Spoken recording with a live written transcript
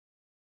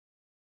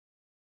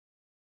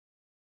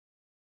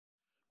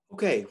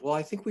Okay, well,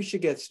 I think we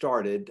should get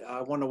started.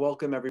 I want to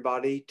welcome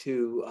everybody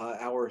to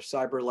our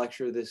cyber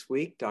lecture this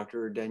week.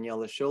 Dr.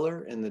 Daniela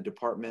Schiller in the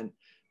Department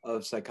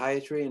of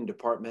Psychiatry and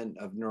Department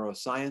of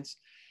Neuroscience.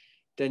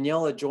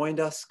 Daniela joined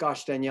us.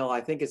 Gosh, Daniela,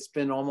 I think it's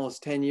been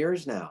almost 10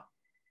 years now.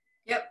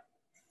 Yep.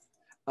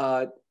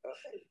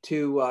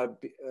 To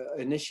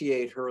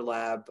initiate her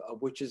lab,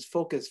 which is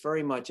focused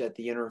very much at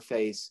the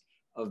interface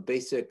of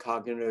basic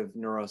cognitive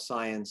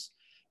neuroscience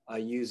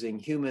using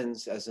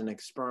humans as an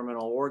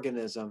experimental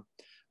organism,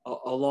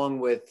 along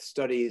with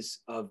studies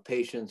of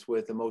patients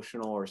with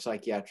emotional or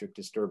psychiatric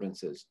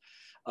disturbances.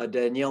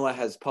 Daniela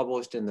has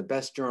published in the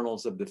best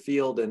journals of the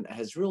field and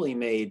has really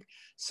made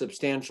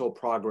substantial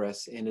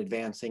progress in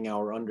advancing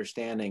our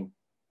understanding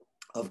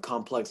of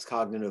complex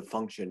cognitive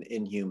function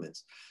in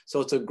humans.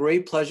 So it's a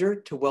great pleasure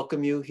to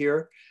welcome you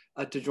here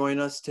to join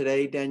us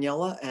today,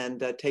 Daniela,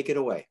 and take it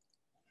away.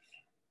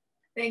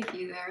 Thank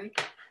you, Eric.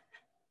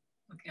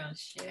 Okay, I'll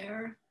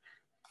share.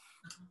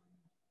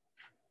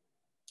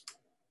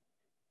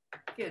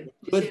 Good.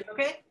 You see it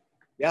okay?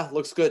 Yeah,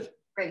 looks good.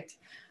 Great.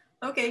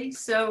 Okay,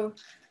 so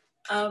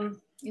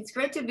it's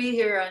great to be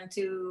here and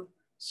to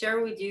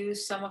share with you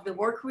some of the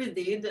work we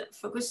did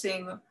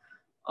focusing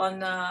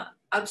on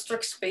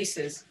abstract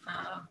spaces.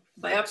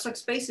 By abstract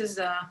spaces,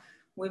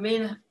 we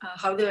mean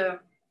how the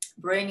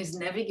brain is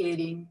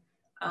navigating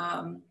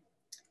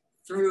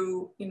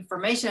through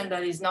information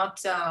that is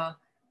not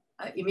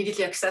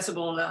immediately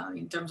accessible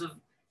in terms of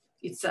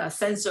its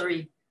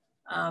sensory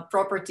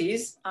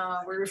properties.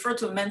 We refer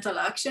to mental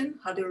action,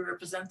 how do we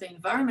represent the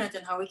environment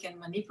and how we can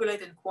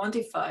manipulate and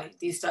quantify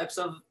these types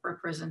of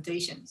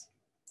representations.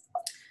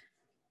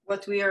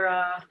 What we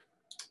are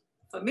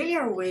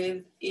familiar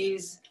with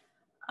is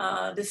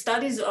the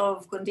studies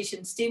of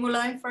conditioned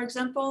stimuli, for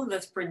example,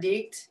 that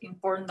predict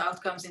important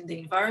outcomes in the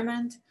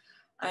environment,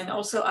 and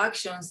also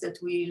actions that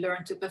we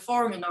learn to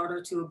perform in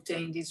order to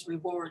obtain these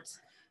rewards.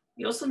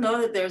 We also know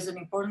that there's an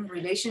important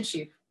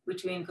relationship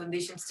between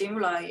conditioned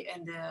stimuli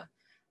and the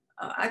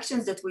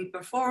actions that we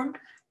perform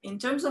in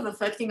terms of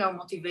affecting our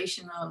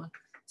motivational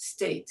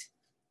state.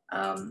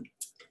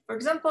 For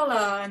example,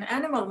 an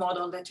animal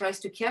model that tries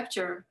to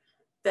capture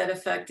that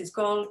effect is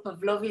called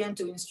Pavlovian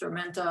to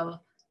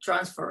instrumental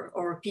transfer,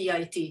 or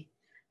PIT.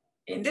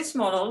 In this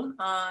model,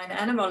 an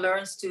animal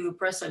learns to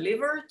press a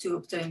lever to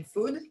obtain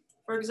food,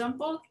 for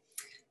example,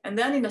 and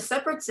then in a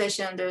separate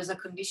session, there's a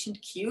conditioned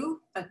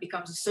cue that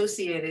becomes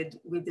associated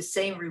with the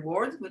same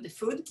reward, with the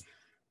food.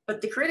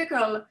 But the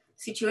critical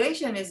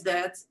situation is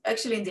that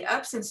actually in the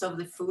absence of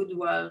the food,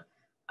 while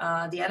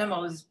the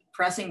animal is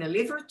pressing the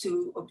lever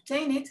to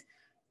obtain it,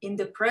 in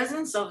the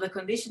presence of the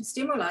conditioned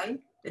stimuli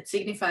that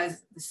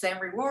signifies the same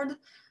reward,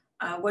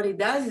 what it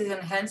does is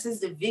enhances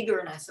the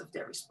vigorousness of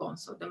the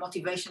response, or the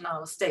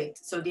motivational state.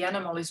 So the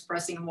animal is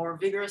pressing more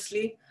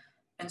vigorously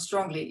and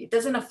strongly. It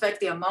doesn't affect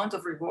the amount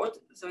of reward,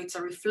 so it's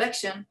a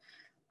reflection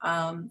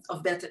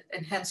of that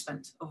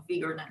enhancement of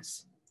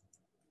vigorousness.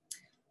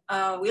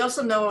 We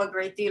also know a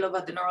great deal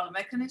about the neural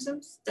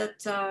mechanisms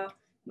that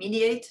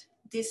mediate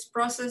this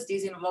process.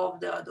 These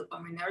involve the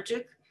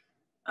dopaminergic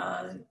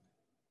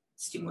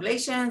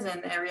stimulations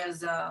and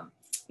areas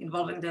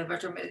involving the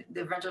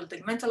ventral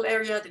tegmental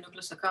area, the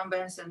nucleus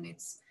accumbens, and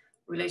its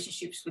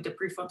relationships with the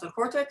prefrontal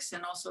cortex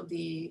and also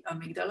the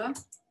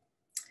amygdala.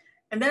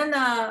 And then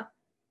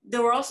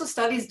there were also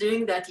studies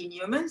doing that in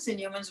humans. In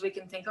humans, we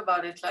can think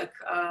about it like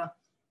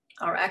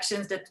our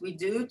actions that we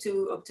do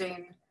to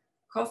obtain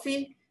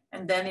coffee,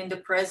 and then in the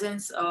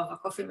presence of a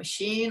coffee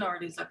machine or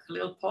these like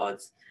little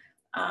pods,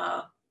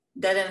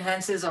 that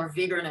enhances our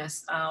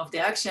vigorousness of the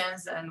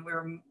actions, and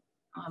we're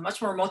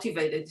much more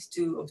motivated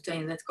to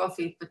obtain that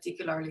coffee,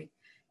 particularly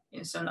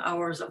in some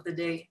hours of the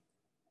day.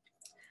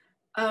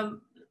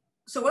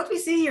 So what we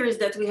see here is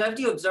that we have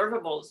the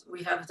observables,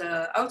 we have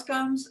the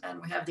outcomes, and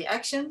we have the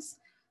actions,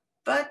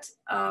 but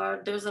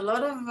there's a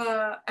lot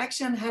of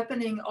action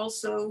happening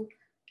also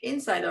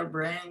inside our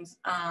brains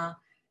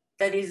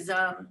that is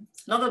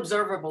not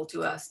observable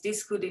to us.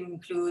 This could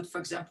include, for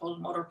example,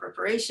 motor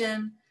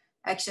preparation,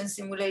 action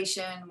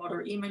simulation,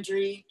 motor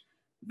imagery,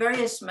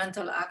 various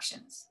mental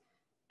actions.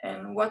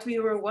 And what we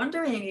were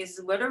wondering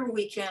is whether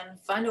we can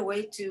find a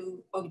way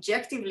to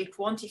objectively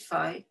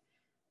quantify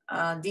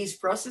these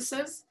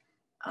processes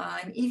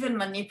and even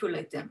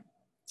manipulate them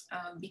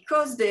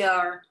because they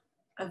are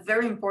a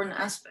very important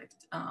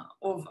aspect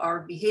of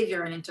our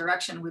behavior and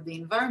interaction with the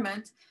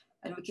environment.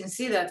 And we can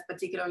see that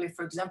particularly,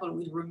 for example,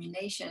 with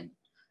rumination,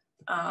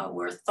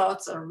 where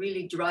thoughts are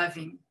really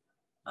driving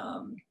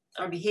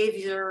our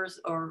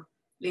behaviors or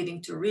leading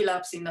to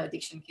relapse in the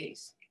addiction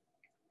case.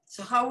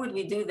 So how would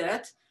we do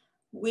that?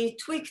 We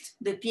tweaked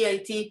the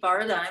PIT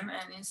paradigm,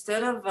 and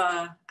instead of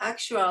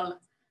actual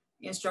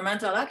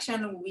instrumental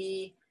action,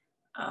 we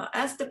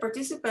asked the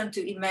participant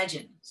to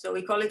imagine. So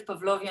we call it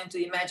Pavlovian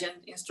to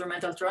imagine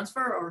instrumental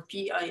transfer, or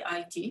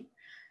PIIT.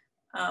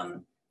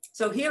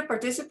 So here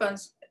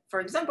participants, for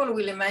example,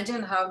 will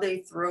imagine how they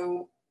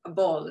throw a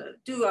ball,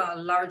 do a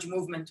large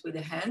movement with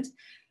a hand,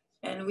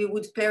 and we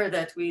would pair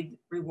that with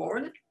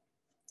reward.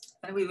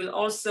 And we will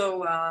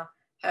also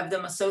have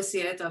them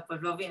associate a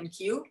Pavlovian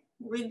cue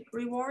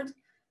reward,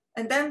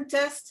 and then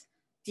test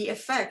the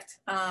effect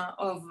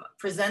of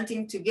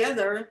presenting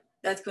together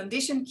that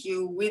condition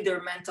cue with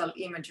their mental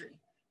imagery.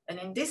 And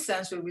in this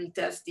sense, we will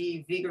test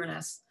the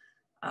vigorous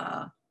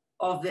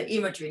of the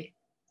imagery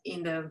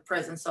in the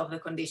presence of the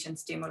conditioned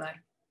stimuli.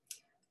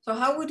 So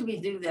how would we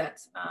do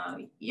that?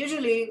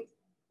 Usually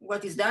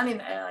what is done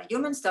in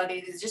human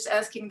studies is just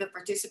asking the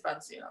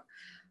participants,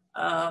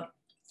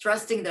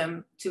 trusting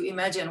them to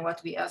imagine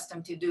what we asked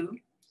them to do.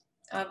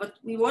 But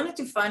we wanted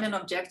to find an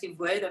objective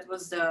way. That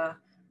was the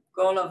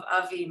goal of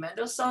Avi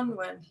Mendelssohn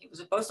when he was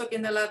a postdoc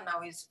in the lab.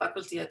 Now he's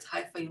faculty at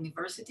Haifa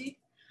University.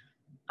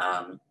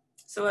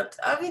 So what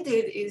Avi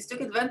did is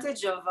took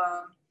advantage of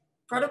a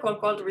protocol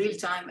called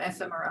real-time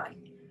fMRI.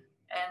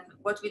 And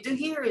what we do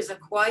here is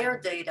acquire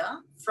data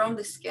from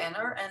the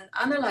scanner and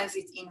analyze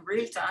it in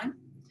real time.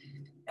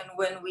 And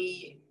when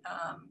we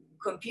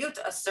compute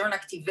a certain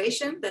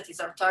activation, that is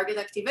our target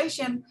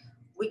activation,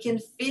 we can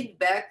feed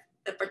back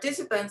the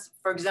participants,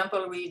 for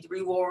example, with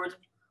reward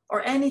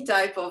or any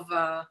type of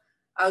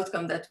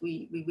outcome that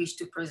we wish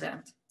to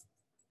present.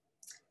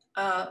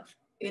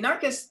 In our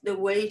case, the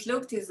way it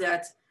looked is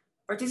that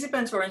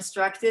participants were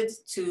instructed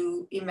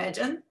to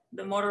imagine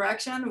the motor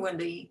action when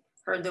they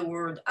heard the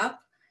word up,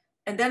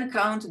 and then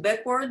count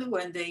backward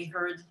when they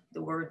heard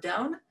the word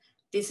down.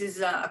 This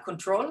is a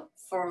control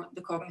for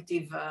the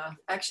cognitive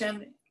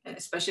action,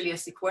 especially a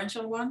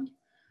sequential one.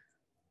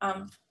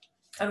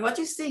 And what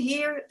you see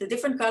here, the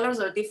different colors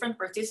are different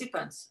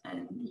participants.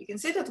 And you can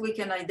see that we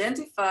can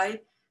identify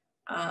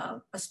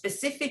a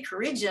specific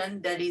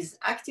region that is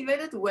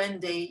activated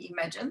when they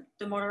imagine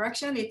the motor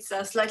action. It's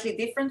slightly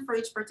different for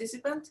each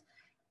participant,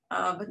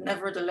 but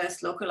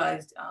nevertheless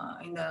localized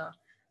in the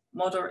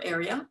motor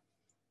area.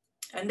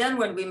 And then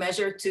when we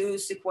measure two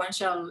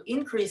sequential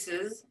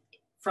increases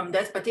from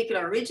that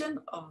particular region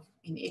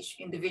in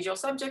each individual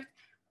subject,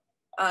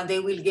 they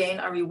will gain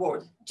a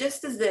reward,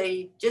 just as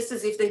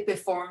if they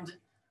performed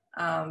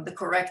the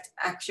correct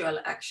actual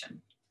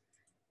action.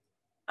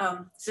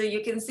 So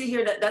you can see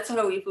here that that's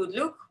how it would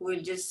look.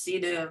 We'll just see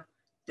the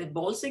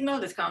ball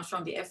signal that comes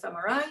from the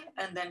fMRI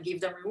and then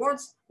give them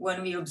rewards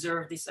when we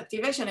observe this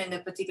activation in a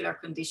particular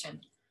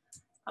condition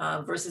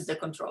versus the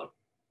control.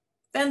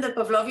 Then the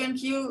Pavlovian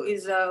cue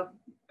is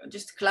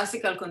just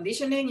classical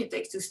conditioning. You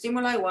take two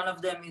stimuli. One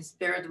of them is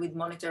paired with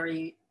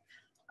monetary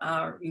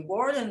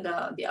reward, and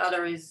the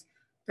other is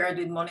paired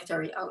with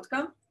monetary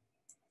outcome.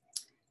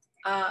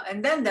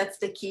 And then that's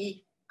the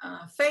key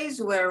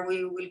phase where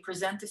we will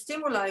present the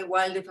stimuli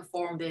while they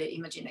perform the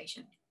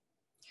imagination.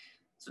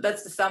 So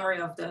that's the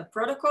summary of the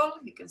protocol.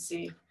 You can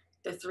see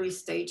the 3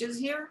 stages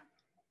here.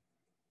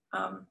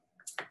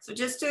 So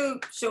just to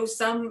show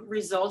some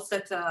results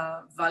that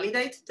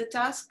validate the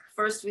task.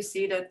 First, we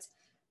see that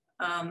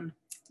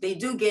they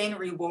do gain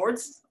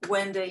rewards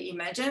when they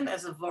imagine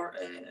as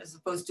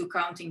opposed to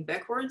counting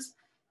backwards.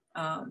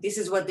 This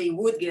is what they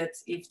would get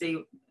if they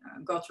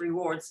got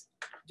rewards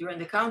during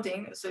the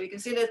counting. So you can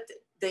see that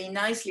they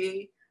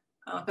nicely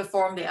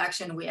perform the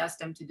action we asked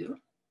them to do.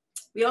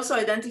 We also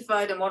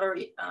identified a motor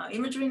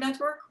imagery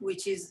network,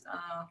 which is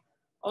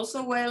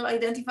also well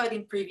identified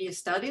in previous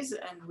studies,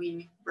 and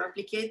we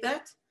replicate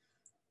that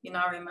in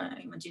our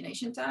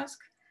imagination task.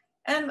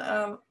 And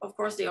of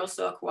course, they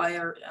also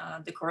acquire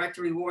the correct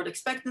reward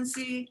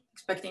expectancy,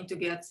 expecting to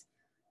get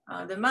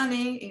the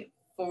money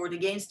for the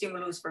gain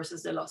stimulus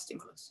versus the loss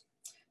stimulus.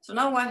 So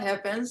now what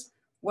happens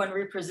when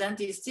we present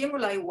these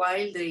stimuli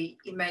while they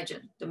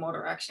imagine the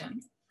motor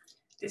action?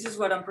 This is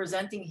what I'm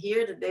presenting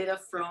here, the data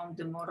from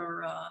the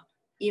motor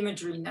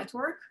imagery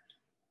network.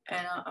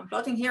 And I'm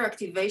plotting here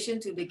activation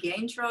to the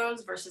gain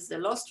trials versus the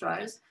loss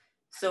trials.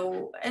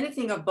 So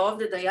anything above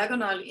the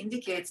diagonal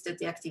indicates that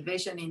the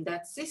activation in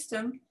that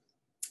system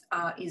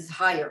is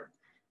higher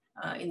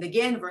in the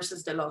gain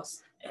versus the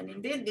loss. And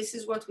indeed, this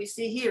is what we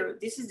see here.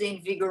 This is the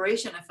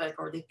invigoration effect,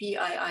 or the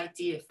PIIT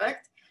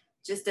effect.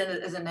 Just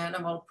as an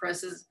animal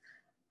presses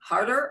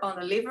harder on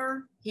the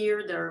liver,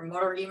 here their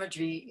motor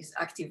imagery is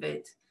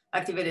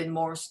activated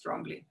more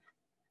strongly.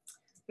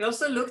 We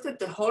also looked at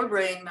the whole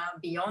brain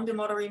beyond the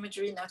motor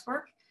imagery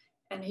network.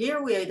 And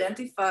here we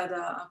identified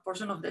a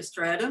portion of the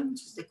striatum,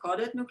 which is the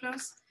caudate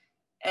nucleus,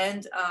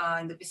 and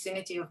in the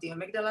vicinity of the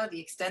amygdala,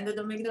 the extended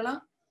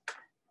amygdala.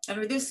 And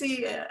we do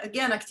see,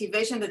 again,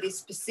 activation that is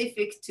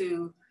specific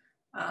to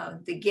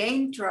the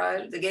gain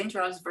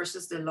trials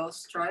versus the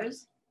loss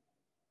trials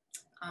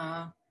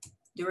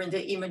during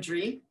the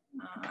imagery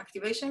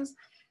activations.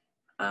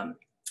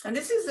 And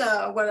this is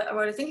what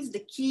I think is the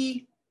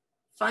key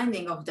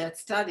finding of that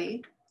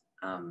study.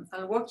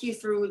 I'll walk you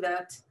through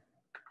that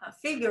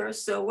figure.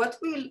 So what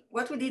we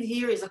did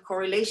here is a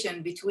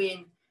correlation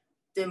between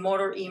the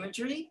motor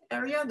imagery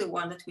area, the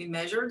one that we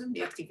measured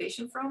the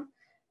activation from,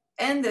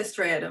 and the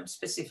striatum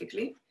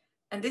specifically.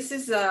 And this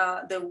is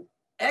the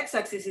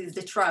x-axis is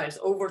the trials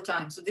over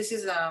time. So this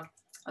is a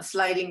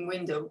sliding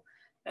window.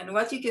 And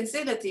what you can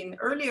see that in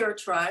earlier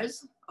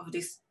trials of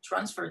this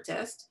transfer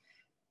test,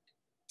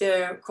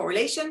 the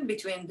correlation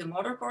between the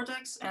motor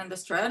cortex and the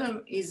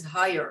striatum is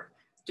higher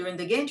during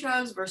the gain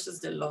trials versus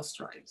the loss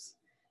trials.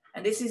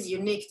 And this is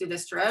unique to the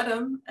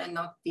striatum and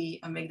not the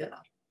amygdala.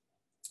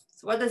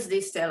 So what does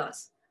this tell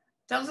us?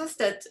 It tells us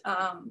that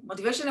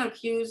motivational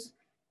cues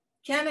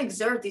can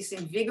exert this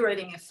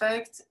invigorating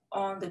effect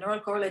on the neural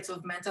correlates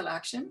of mental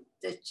action,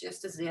 that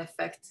just as they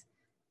affect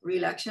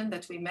real action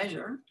that we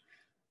measure.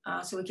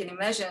 So we can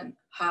imagine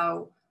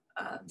how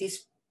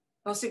this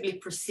possibly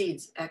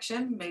precedes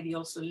action, maybe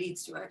also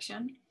leads to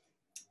action.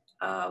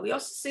 We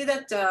also see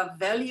that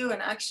value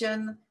and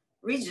action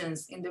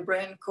regions in the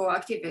brain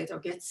co-activate or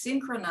get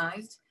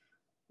synchronized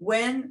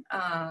when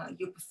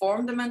you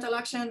perform the mental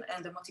action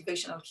and the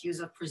motivational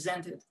cues are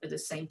presented at the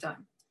same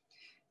time.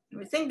 And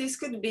we think this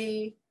could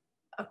be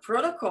a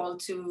protocol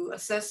to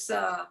assess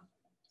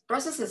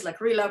processes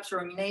like relapse,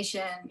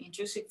 rumination,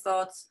 intrusive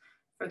thoughts.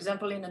 For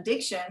example, in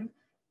addiction,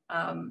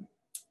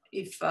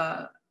 if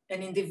an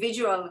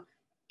individual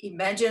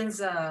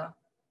imagines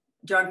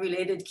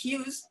drug-related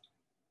cues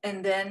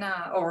and then,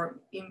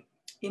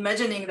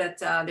 imagining that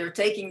they're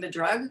taking the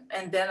drug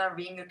and then are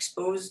being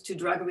exposed to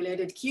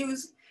drug-related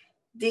cues,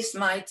 this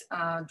might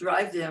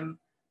drive them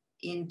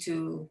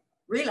into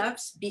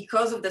relapse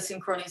because of the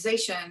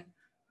synchronization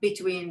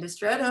between the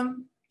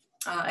striatum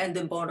and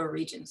the motor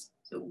regions.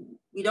 So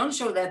we don't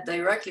show that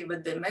directly,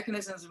 but the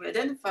mechanisms we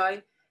identify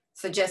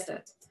suggest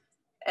that.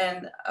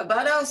 And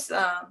about us,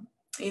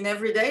 in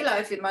everyday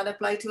life, it might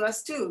apply to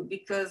us too,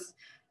 because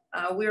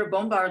we're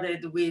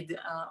bombarded with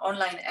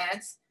online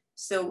ads.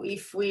 So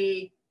if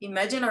we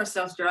imagine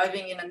ourselves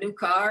driving in a new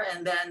car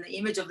and then the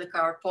image of the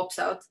car pops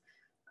out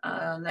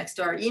next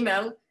to our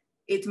email,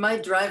 it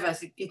might drive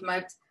us, it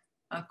might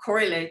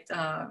correlate,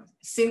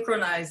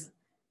 synchronize,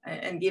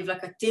 and give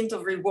like a tint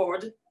of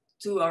reward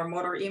to our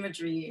motor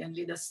imagery and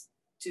lead us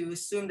to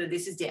assume that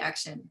this is the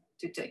action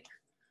to take.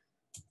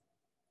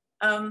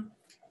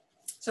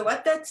 So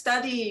what that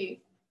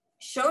study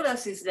showed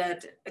us is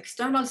that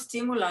external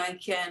stimuli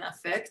can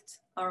affect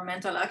our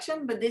mental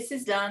action, but this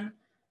is done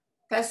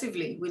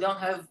passively. We don't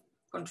have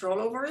control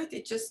over it.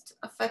 It just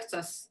affects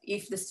us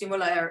if the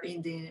stimuli are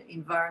in the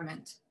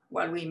environment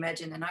while we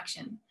imagine an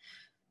action.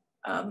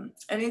 And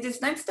in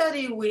this next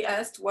study, we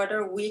asked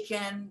whether we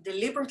can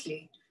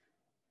deliberately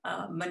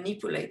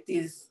manipulate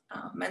these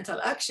mental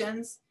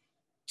actions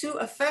to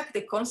affect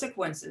the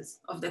consequences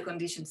of the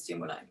conditioned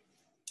stimuli.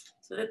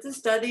 So that's a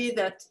study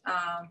that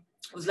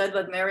was led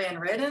by Marianne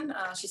Redden.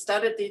 She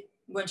started it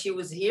when she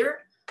was here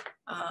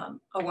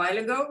a while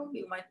ago.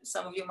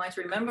 Some of you might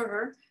remember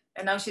her.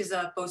 And now she's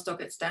a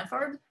postdoc at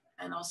Stanford,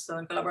 and also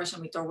in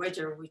collaboration with Thor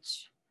Wager,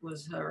 which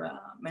was her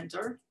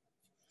mentor.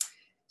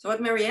 So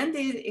what Marianne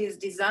did is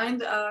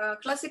designed a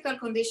classical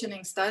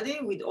conditioning study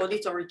with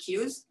auditory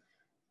cues.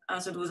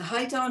 So it was a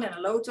high tone and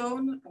a low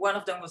tone. One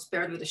of them was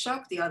paired with a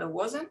shock, the other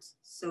wasn't.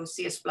 So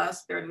CS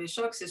plus paired with a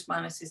shock, CS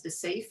minus is the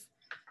safe.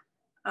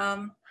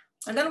 And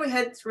then we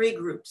had three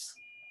groups.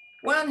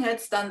 One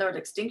had standard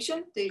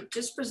extinction. They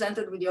just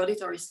presented with the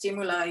auditory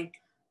stimuli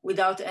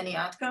without any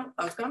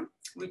outcome,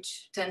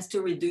 which tends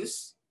to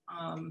reduce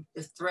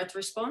the threat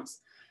response.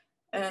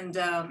 And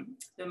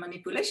the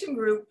manipulation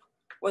group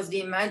was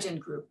the imagine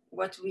group.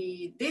 What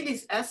we did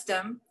is ask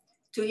them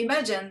to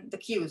imagine the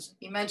cues,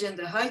 imagine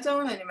the high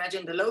tone and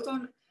imagine the low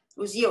tone. It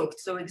was yoked,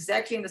 so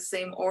exactly in the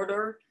same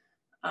order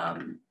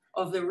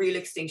of the real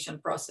extinction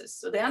process.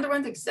 So they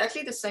underwent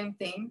exactly the same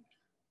thing,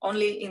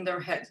 only in their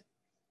head.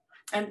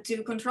 And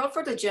to control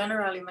for the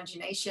general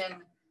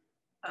imagination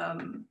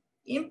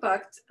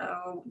impact,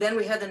 then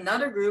we had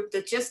another group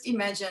that just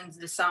imagined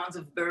the sounds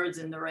of birds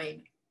in the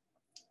rain.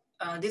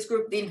 This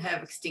group didn't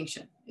have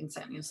extinction in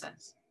a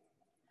sense.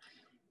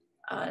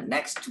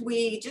 Next,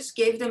 we just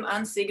gave them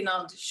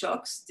unsignaled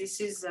shocks. This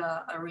is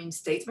a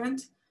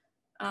reinstatement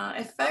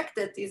effect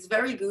that is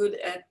very good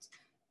at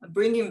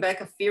bringing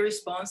back a fear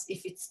response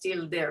if it's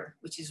still there,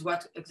 which is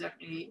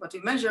exactly what we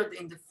measured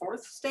in the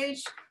fourth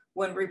stage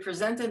when we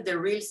presented the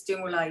real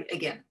stimuli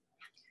again.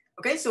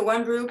 Okay, so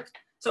one group,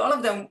 so all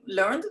of them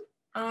learned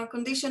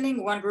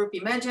conditioning. One group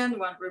imagined,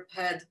 one group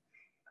had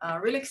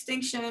real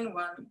extinction,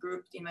 one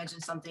group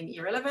imagined something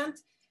irrelevant.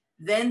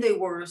 Then they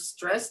were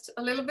stressed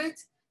a little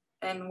bit.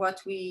 And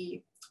what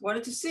we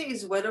wanted to see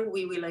is whether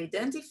we will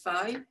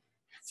identify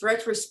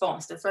threat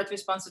response, the threat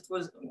response that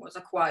was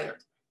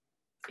acquired.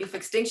 If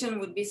extinction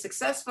would be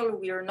successful,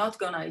 we are not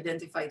gonna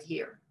identify it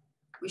here.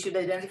 We should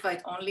identify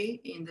it only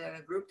in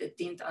the group that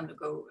didn't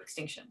undergo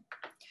extinction.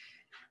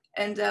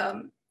 And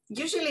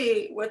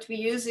usually what we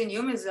use in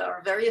humans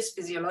are various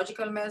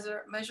physiological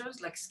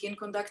measures like skin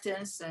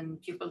conductance and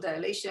pupil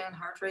dilation,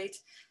 heart rate.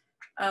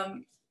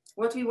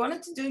 What we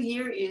wanted to do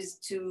here is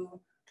to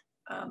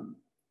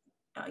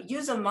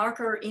use a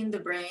marker in the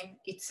brain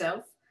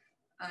itself.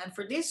 And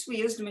for this, we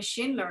used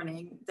machine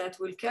learning that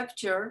will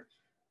capture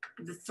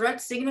the threat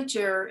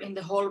signature in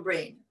the whole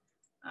brain.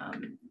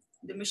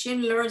 The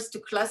machine learns to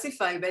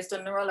classify based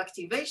on neural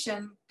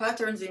activation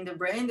patterns in the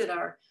brain that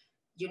are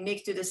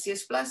unique to the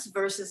CS plus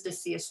versus the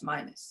CS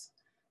minus.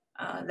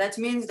 That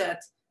means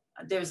that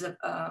there's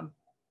a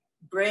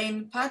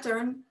brain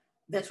pattern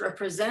that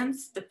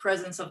represents the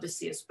presence of the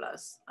CS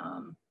plus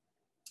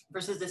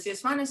versus the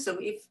CS minus. So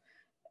if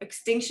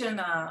extinction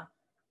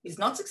is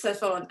not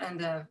successful and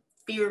the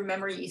fear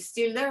memory is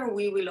still there,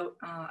 we will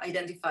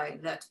identify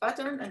that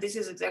pattern. And this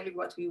is exactly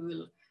what we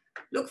will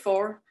look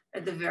for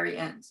at the very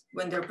end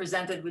when they're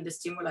presented with the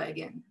stimuli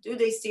again. Do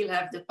they still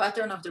have the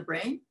pattern of the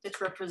brain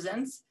that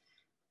represents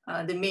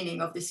the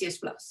meaning of the CS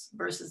plus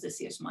versus the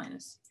CS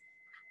minus?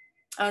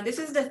 This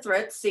is the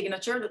threat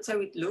signature. That's how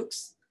it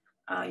looks.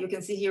 You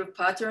can see here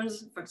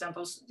patterns. For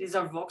example, these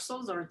are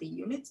voxels, or the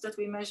units that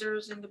we measure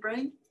in the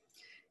brain.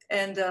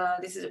 And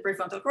this is the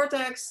prefrontal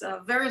cortex,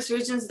 various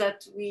regions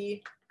that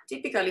we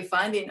typically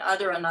find in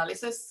other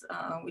analyses,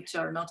 which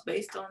are not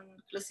based on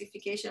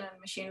classification and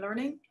machine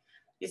learning.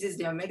 This is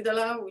the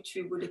amygdala, which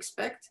we would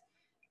expect.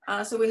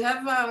 So we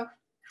have a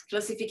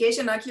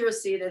classification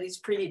accuracy that is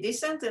pretty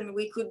decent, and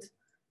we could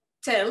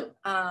tell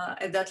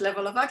at that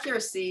level of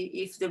accuracy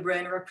if the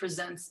brain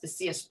represents the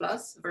CS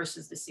plus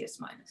versus the CS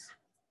minus.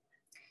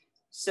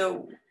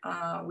 So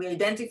we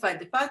identified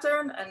the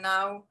pattern, and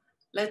now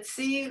let's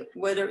see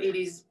whether it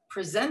is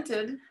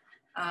presented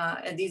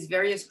at these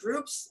various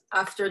groups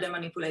after the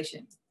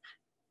manipulation.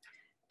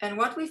 And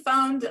what we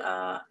found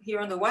here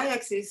on the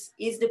y-axis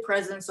is the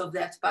presence of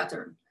that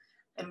pattern.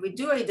 And we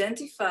do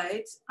identify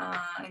it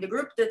in the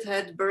group that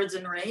had birds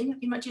and rain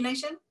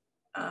imagination,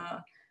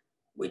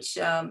 which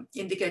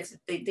indicates that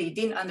they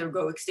didn't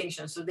undergo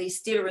extinction. So they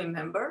still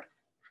remember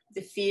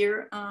the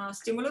fear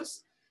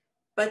stimulus.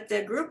 But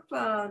the group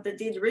that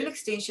did real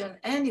extinction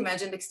and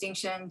imagined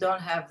extinction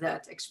don't have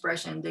that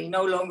expression. They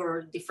no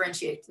longer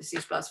differentiate the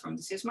CS plus from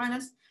the CS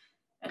minus.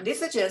 And this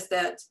suggests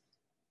that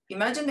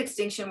imagined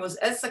extinction was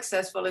as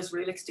successful as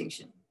real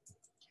extinction.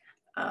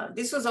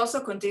 This was also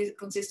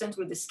consistent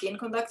with the skin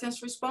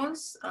conductance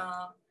response.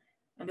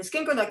 And the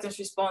skin conductance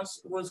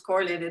response was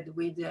correlated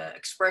with the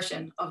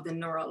expression of the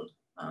neural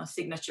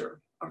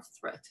signature of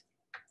threat.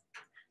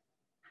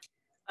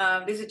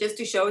 This is just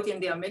to show it in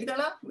the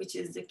amygdala, which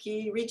is the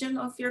key region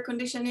of fear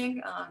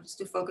conditioning, just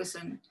to focus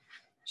and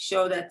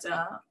show that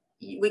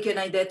we can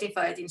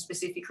identify it in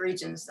specific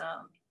regions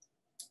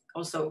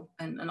also,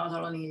 and not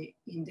only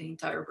in the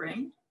entire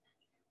brain.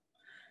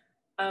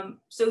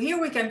 So here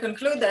we can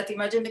conclude that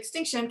imagined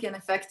extinction can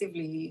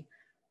effectively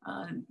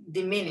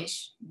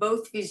diminish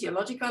both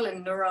physiological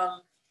and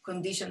neural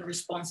condition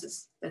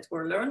responses that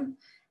were learned.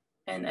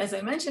 And as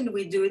I mentioned,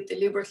 we do it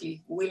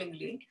deliberately,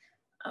 willingly.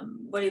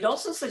 What it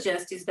also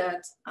suggests is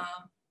that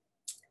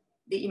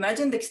the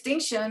imagined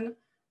extinction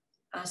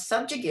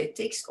subjugate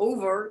takes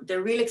over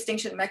the real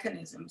extinction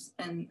mechanisms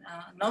and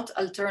not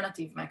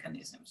alternative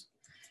mechanisms.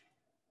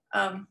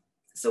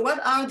 So what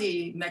are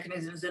the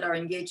mechanisms that are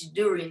engaged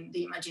during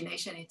the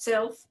imagination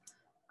itself?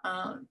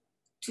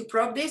 To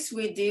probe this,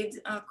 we did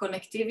a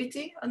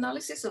connectivity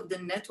analysis of the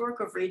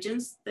network of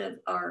regions that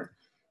are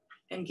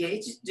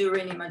engaged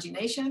during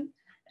imagination.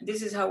 And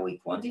this is how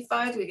we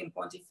quantify it. We can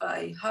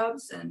quantify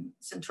hubs and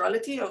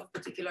centrality of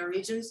particular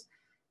regions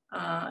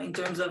in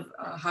terms of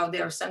how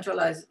they are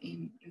centralized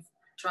in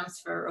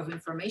transfer of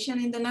information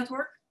in the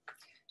network.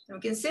 And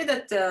we can see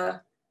that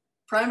the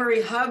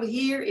primary hub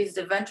here is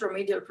the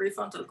ventromedial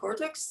prefrontal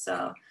cortex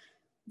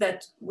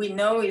that we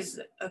know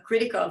is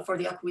critical for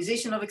the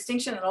acquisition of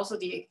extinction and also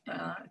the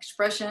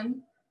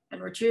expression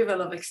and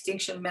retrieval of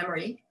extinction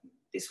memory.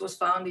 This was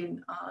found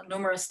in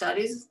numerous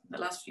studies in the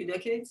last few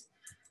decades.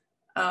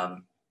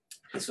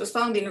 This was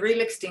found in real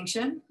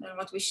extinction. And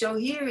what we show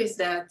here is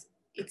that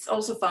it's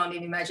also found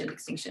in imagined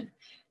extinction.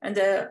 And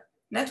the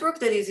network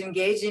that is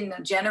engaged in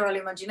general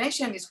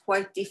imagination is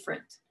quite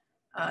different.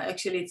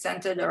 Actually, it's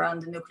centered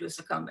around the nucleus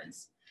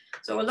accumbens.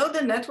 So although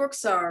the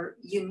networks are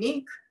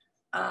unique,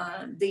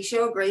 they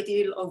show a great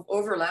deal of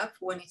overlap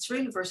when it's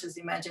real versus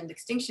imagined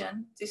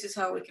extinction. This is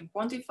how we can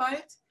quantify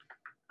it.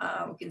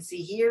 We can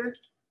see here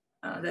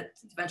that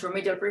the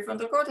ventromedial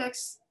prefrontal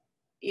cortex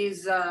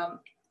is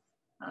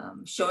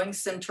showing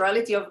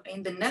centrality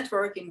in the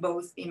network in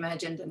both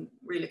imagined and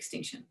real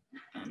extinction.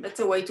 And that's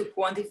a way to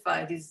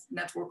quantify these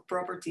network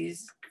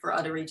properties for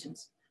other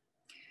regions.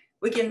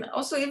 We can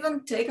also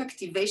even take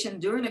activation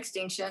during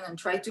extinction and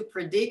try to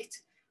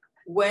predict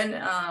when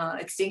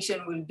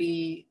extinction will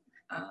be,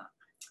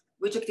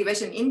 which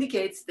activation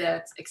indicates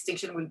that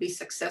extinction will be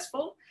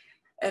successful.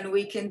 And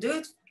we can do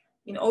it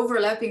in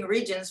overlapping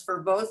regions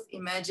for both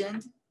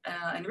imagined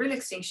and real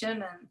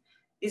extinction. And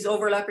these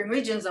overlapping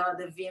regions are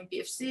the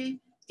VMPFC,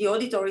 the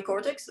auditory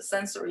cortex, the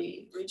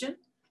sensory region,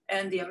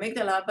 and the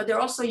amygdala, but they're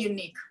also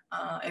unique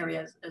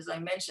areas, as I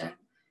mentioned,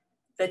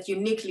 that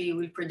uniquely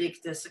will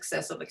predict the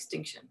success of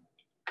extinction.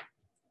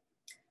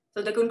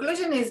 So the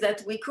conclusion is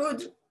that we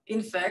could,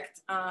 in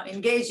fact,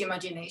 engage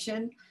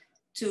imagination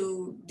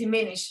to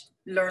diminish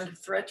learned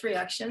threat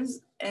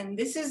reactions. And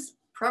this is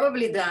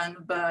probably done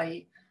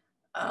by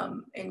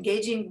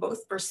engaging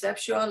both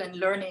perceptual and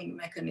learning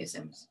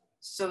mechanisms.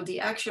 So the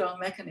actual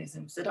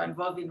mechanisms that are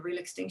involved in real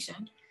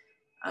extinction,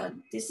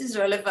 this is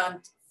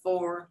relevant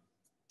for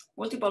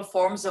multiple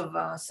forms of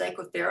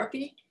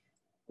psychotherapy,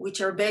 which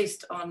are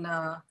based on,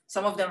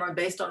 some of them are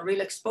based on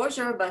real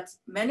exposure, but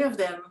many of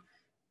them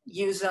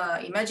use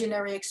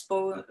imaginary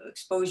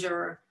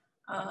exposure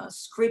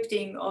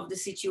scripting of the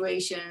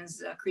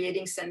situations,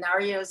 creating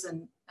scenarios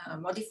and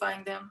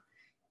modifying them.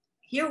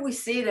 Here we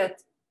see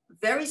that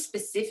very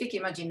specific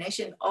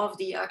imagination of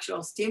the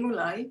actual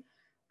stimuli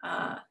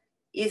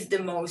is the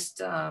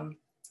most,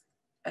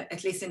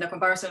 at least in the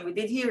comparison we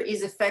did here,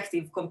 is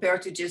effective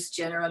compared to just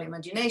general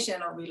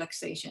imagination or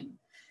relaxation.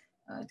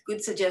 It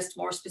could suggest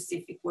more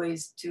specific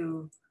ways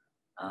to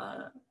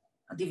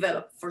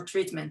develop for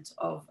treatment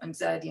of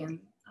anxiety and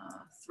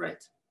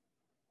threat.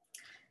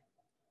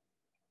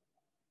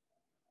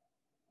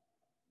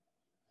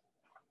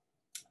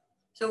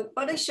 So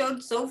what I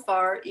showed so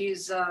far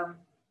is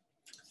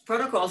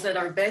protocols that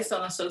are based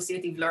on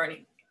associative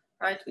learning,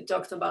 right? We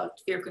talked about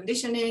fear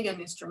conditioning and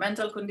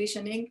instrumental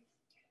conditioning,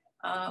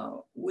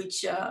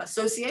 which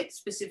associate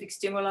specific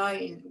stimuli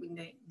in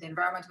the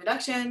environment with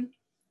action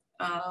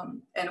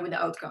and with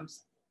the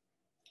outcomes.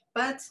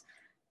 But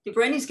the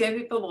brain is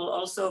capable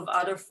also of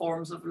other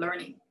forms of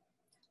learning.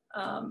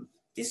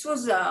 This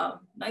was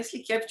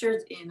nicely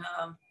captured in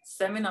a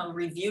seminal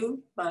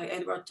review by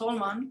Edward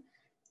Tolman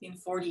in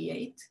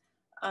 '48.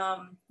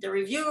 The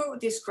review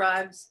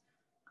describes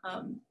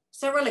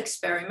several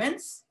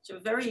experiments, which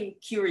are very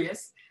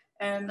curious.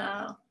 And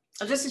I'll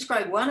just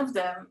describe one of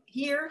them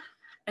here.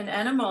 An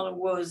animal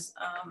was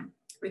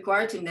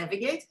required to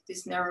navigate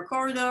this narrow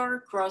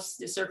corridor, cross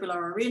the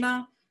circular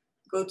arena,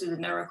 go to the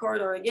narrow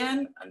corridor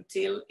again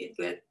until it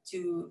get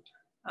to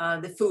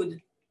the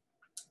food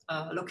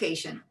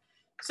location.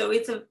 So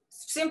it's a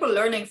simple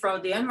learning for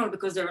the animal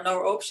because there are no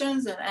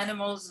options, and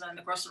animals in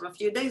the course of a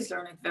few days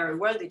learn it very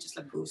well. They just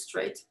like go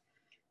straight.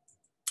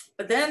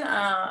 But then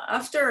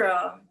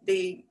after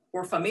they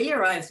were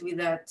familiarized with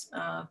that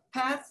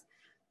path,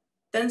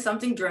 then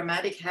something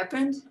dramatic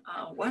happened.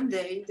 One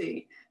day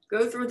they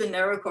go through the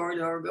narrow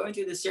corridor, go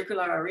into the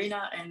circular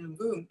arena, and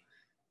boom,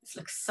 it's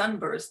like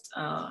sunburst,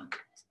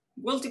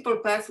 multiple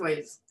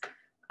pathways.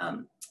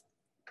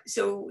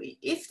 So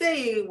if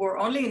they were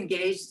only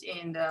engaged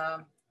in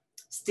the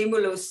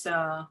stimulus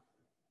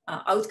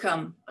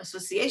outcome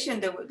association,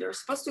 they're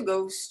supposed to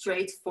go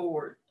straight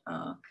forward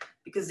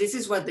because this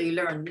is what they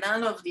learned.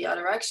 None of the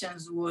other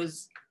actions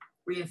was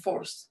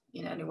reinforced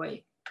in any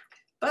way.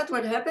 But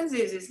what happens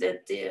is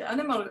that the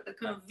animal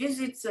kind of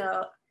visits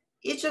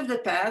each of the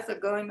paths,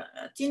 going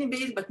a teeny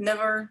bit, but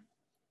never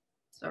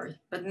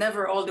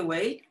all the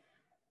way.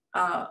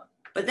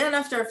 But then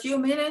after a few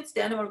minutes,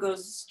 the animal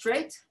goes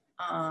straight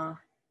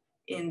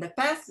in the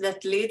path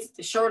that leads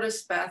the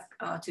shortest path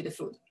to the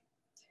food.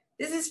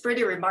 This is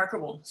pretty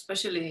remarkable,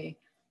 especially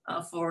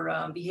for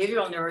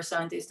behavioral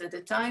neuroscientists at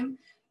the time,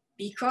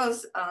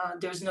 because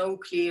there's no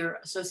clear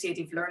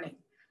associative learning,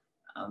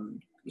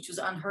 which was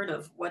unheard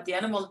of. What the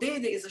animal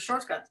did is a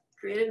shortcut,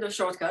 created a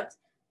shortcut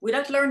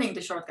without learning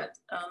the shortcut.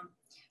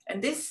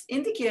 And this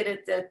indicated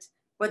that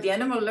what the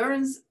animal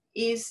learns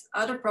is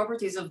other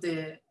properties of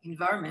the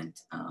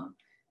environment,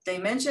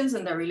 dimensions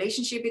and the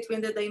relationship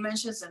between the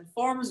dimensions, and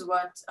forms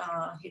what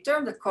he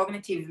termed a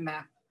cognitive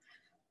map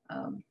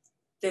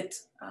that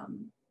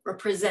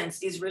represents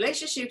these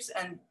relationships,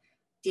 and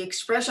the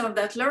expression of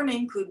that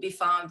learning could be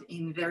found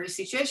in various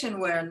situations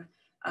when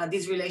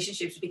these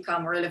relationships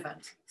become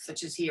relevant,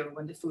 such as here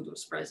when the food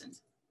was present.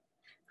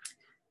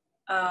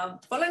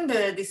 Following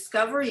the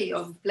discovery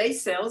of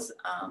place cells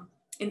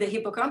in the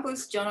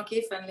hippocampus, John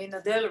O'Keefe and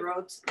Linda Dell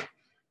wrote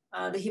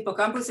the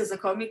hippocampus as a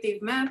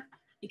cognitive map.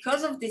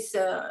 Because of this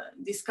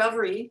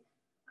discovery,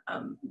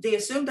 they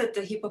assumed that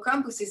the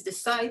hippocampus is the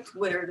site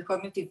where the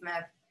cognitive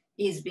map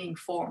is being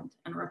formed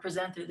and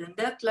represented. And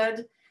that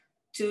led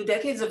to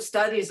decades of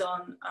studies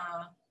on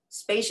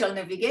spatial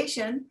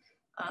navigation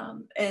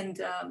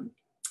and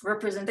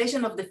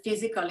representation of the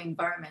physical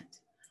environment.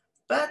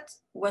 But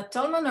what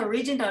Tolman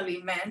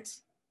originally meant,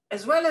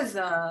 as well as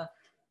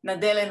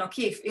Nadell and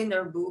O'Keefe in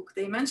their book,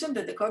 they mentioned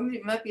that the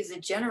cognitive map is a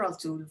general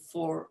tool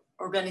for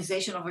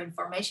organization of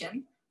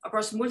information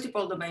across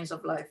multiple domains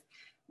of life.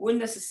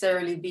 Wouldn't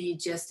necessarily be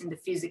just in the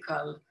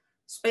physical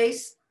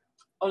space,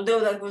 although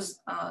that was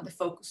the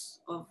focus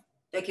of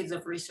decades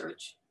of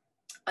research.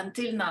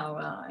 Until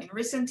now, in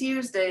recent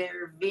years,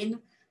 there have been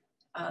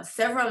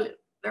several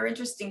very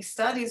interesting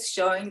studies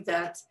showing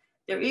that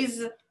there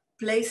is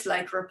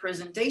place-like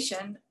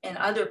representation and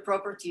other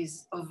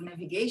properties of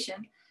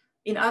navigation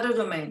in other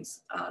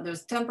domains.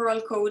 There's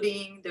temporal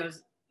coding,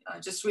 there's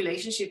just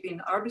relationship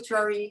in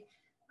arbitrary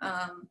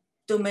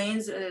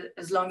domains,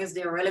 as long as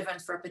they're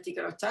relevant for a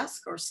particular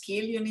task or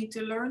skill you need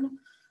to learn.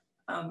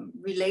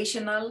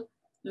 Relational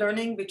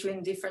learning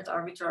between different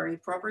arbitrary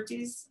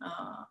properties,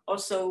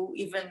 also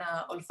even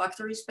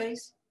olfactory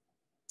space.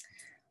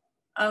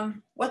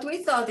 What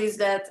we thought is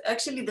that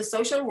actually the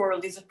social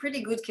world is a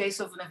pretty good case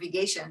of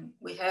navigation.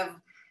 We have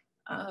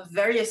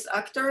various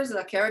actors,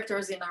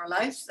 characters in our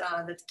lives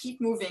that keep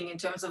moving in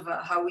terms of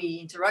how we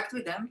interact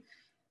with them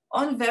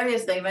on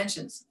various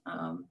dimensions,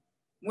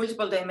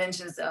 multiple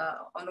dimensions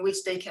on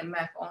which they can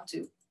map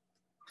onto.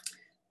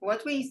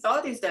 What we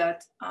thought is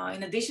that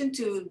in addition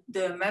to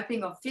the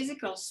mapping of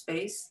physical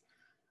space,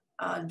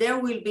 there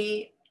will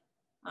be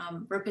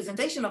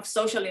representation of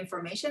social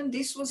information.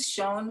 This was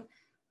shown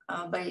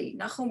by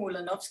Nachum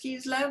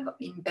Ulanovsky's lab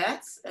in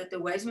bats at the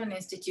Weizmann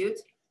Institute.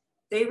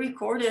 They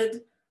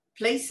recorded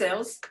place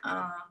cells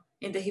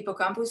in the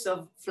hippocampus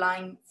of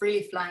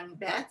freely flying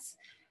bats.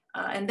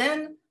 And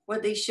then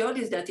what they showed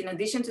is that in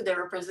addition to the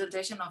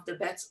representation of the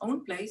bat's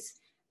own place,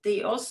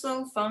 they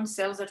also found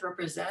cells that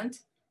represent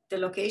the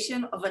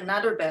location of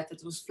another bat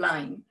that was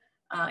flying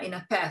in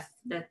a path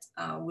that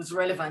was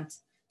relevant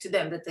to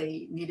them that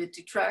they needed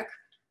to track.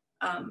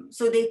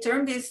 So they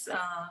termed this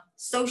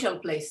social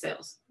place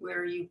cells,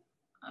 where you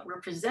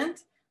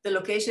represent the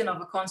location of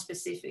a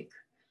conspecific.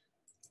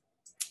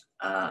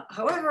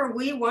 However,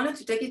 we wanted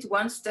to take it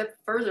one step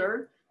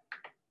further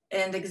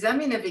and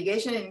examine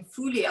navigation in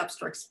fully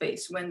abstract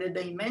space when the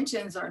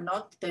dimensions are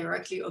not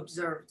directly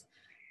observed.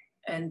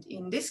 And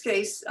in this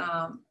case,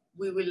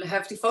 we will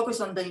have to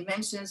focus on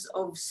dimensions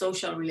of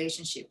social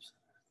relationships.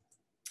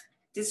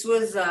 This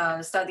was a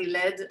study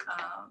led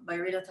by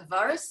Rita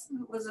Tavares,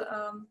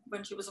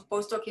 when she was a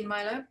postdoc in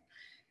my lab.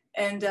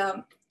 And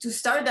to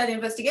start that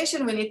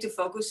investigation, we need to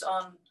focus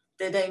on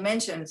the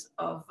dimensions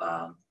of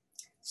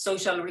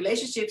social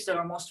relationships that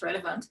are most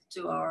relevant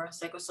to our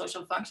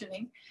psychosocial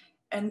functioning.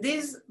 And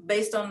these,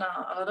 based on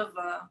a lot of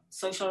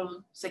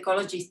social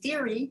psychology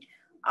theory,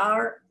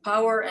 are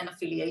power and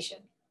affiliation.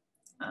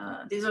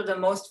 These are the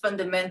most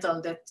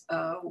fundamental that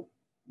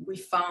we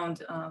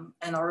found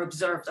and are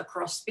observed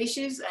across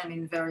species and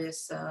in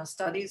various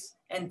studies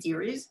and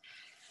theories.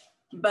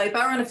 By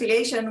power and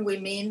affiliation, we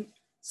mean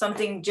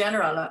something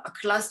general, a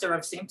cluster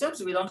of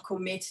symptoms. We don't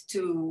commit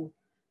to,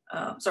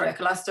 a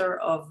cluster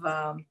of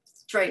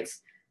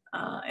traits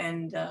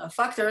and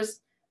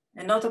factors,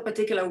 and not a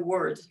particular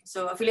word.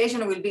 So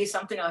affiliation will be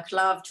something like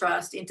love,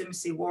 trust,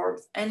 intimacy,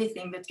 warmth,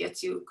 anything that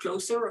gets you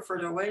closer or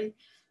further away.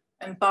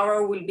 And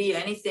power will be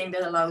anything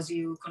that allows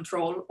you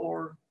control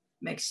or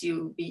makes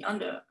you be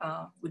under,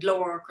 with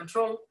lower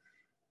control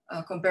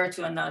compared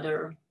to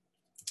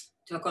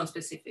a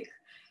conspecific.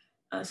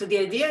 So the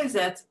idea is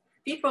that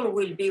people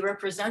will be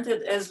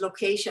represented as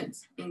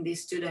locations in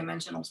this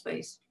two-dimensional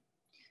space.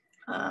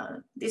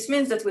 This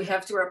means that we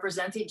have to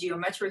represent it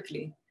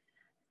geometrically.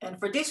 And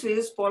for this, we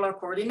use polar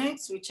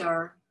coordinates, which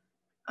are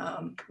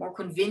more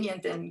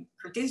convenient than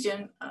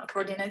Cartesian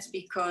coordinates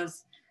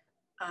because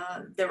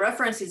the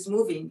reference is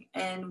moving,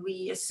 and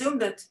we assume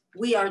that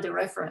we are the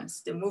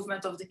reference. The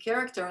movement of the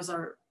characters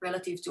are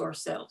relative to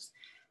ourselves.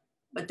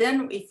 But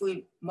then if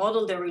we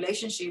model the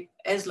relationship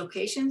as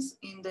locations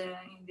in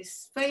this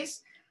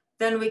space,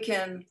 then we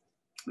can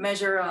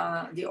measure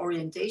the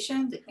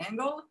orientation, the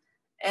angle,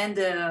 and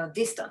the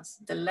distance,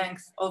 the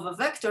length of a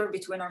vector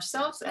between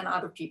ourselves and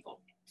other people.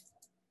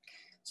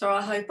 So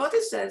our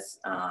hypotheses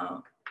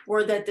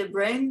were that the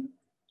brain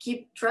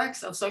keep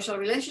tracks of social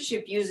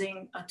relationship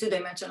using a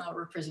two-dimensional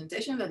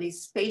representation that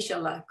is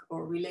spatial-like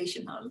or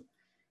relational,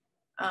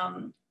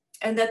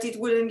 and that it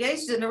will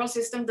engage the neural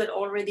system that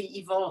already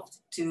evolved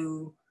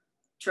to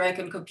track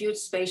and compute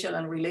spatial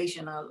and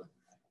relational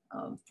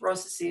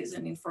processes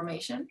and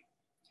information.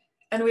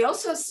 And we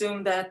also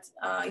assume that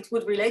it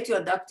would relate to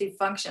adaptive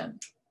function.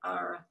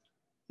 Our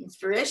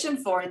inspiration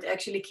for it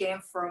actually came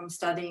from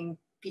studying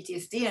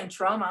PTSD and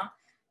trauma,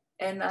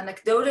 and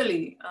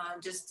anecdotally,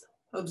 just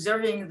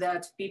observing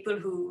that people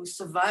who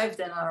survived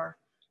and are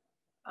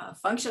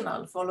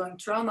functional following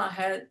trauma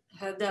had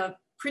a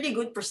pretty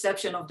good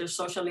perception of their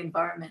social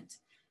environment,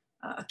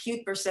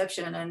 acute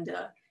perception. And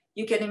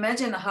you can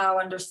imagine how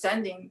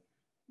understanding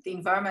the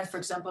environment, for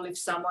example, if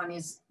someone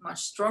is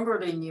much stronger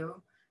than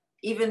you,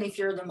 even if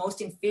you're the most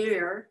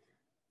inferior,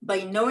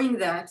 by knowing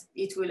that,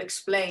 it will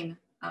explain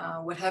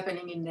what's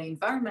happening in the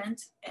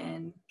environment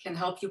and can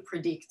help you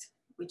predict,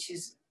 which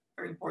is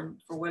very important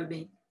for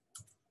well-being.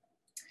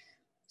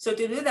 So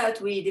to do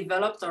that, we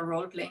developed a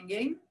role-playing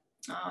game.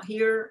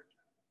 Here,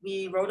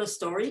 we wrote a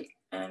story,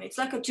 and it's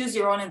like a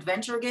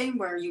choose-your-own-adventure game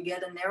where you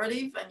get a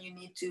narrative and you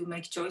need to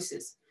make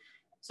choices.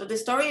 So the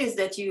story is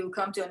that you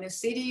come to a new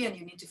city and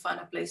you need to find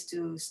a place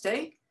to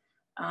stay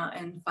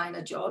and find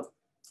a job.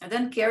 And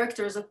then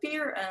characters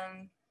appear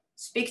and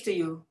speak to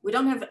you. We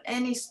don't have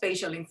any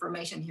spatial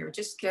information here,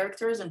 just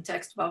characters and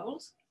text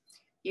bubbles.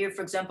 Here,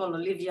 for example,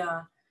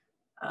 Olivia,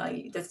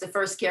 that's the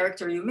first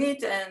character you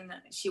meet, and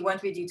she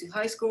went with you to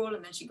high school,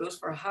 and then she goes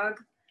for a hug.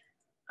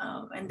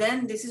 And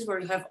then this is where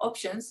you have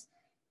options.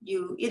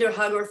 You either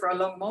hug her for a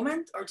long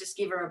moment or just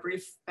give her a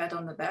brief pat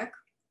on the back.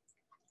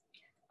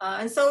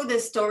 And so the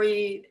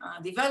story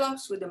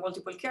develops with the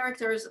multiple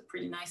characters, a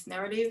pretty nice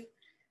narrative.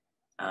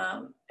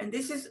 And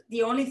this is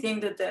the only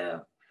thing that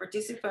the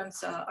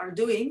participants are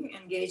doing,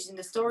 engaged in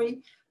the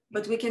story,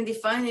 but we can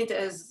define it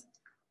as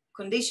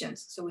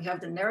conditions. So we have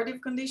the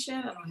narrative condition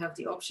and we have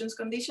the options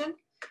condition.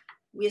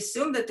 We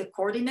assume that the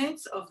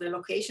coordinates of the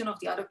location of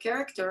the other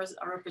characters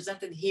are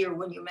represented here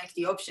when you make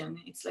the option.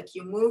 It's like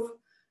you move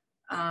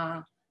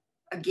a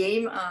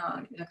game,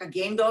 like a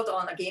game dot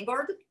on a game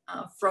board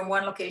from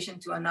one location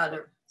to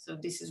another. So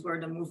this is where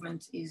the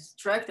movement is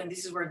tracked, and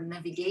this is where the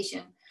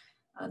navigation,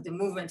 the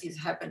movement is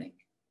happening.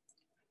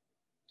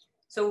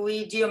 So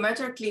we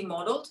geometrically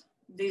modeled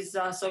this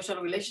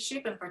social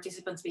relationship and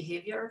participants'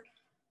 behavior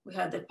We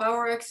had the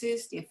power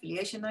axis, the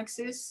affiliation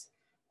axis,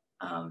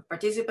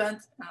 participant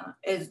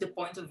as the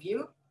point of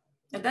view.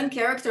 And then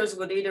characters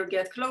would either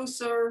get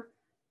closer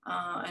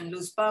and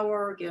lose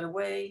power, get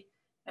away.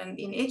 And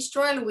in each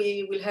trial,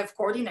 we will have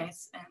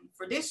coordinates. And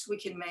for this, we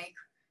can make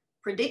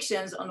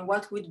predictions on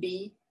what would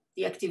be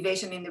the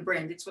activation in the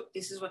brain.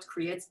 This is what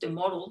creates the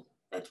model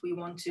that we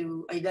want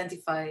to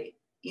identify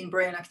in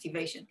brain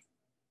activation.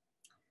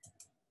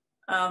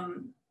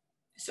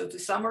 So to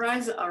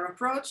summarize our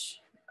approach,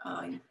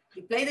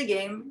 you play the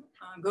game,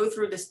 go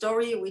through the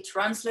story, we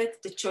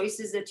translate the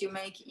choices that you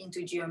make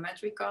into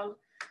geometrical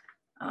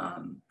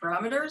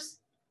parameters,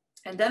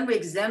 and then we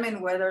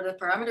examine whether the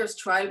parameters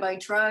trial by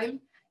trial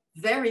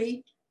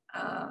vary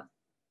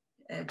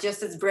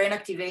just as brain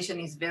activation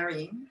is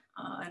varying,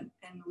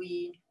 and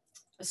we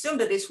assume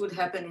that this would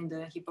happen in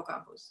the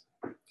hippocampus.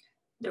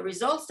 The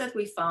results that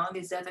we found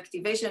is that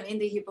activation in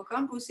the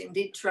hippocampus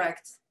indeed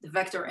tracked the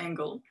vector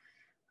angle.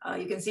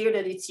 You can see here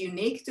that it's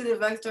unique to the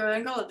vector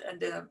angle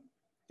and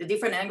the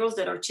different angles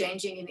that are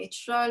changing in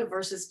each trial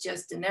versus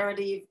just the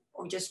narrative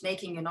or just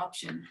making an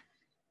option.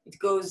 It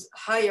goes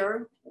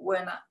higher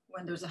when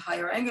there's a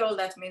higher angle.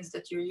 That means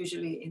that you're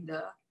usually in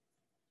the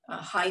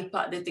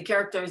that the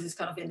characters is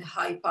kind of in the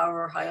high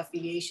power, high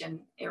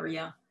affiliation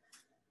area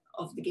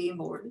of the game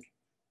board.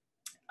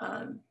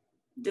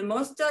 The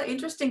most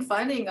interesting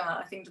finding,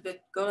 I think,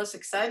 that got us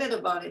excited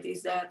about it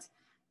is that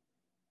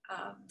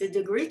the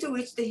degree to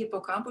which the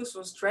hippocampus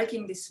was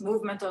tracking this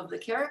movement of the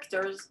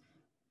characters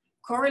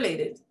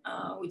correlated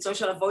with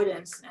social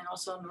avoidance and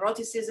also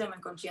neuroticism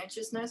and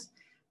conscientiousness.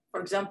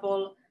 For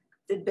example,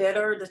 the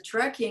better the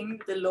tracking,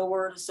 the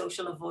lower the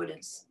social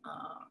avoidance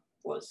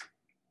was.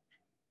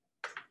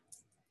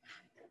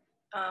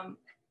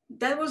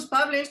 That was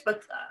published,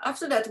 but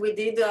after that we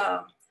did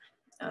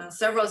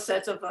several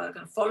sets of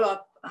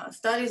follow-up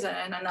studies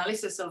and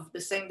analysis of the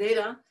same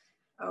data.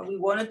 We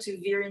wanted to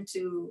veer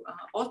into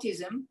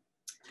autism,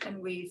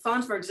 and we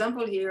found, for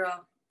example, here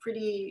a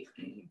pretty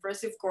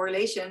impressive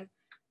correlation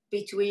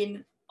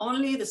between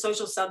only the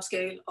social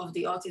subscale of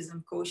the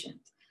autism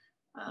quotient.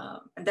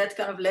 And that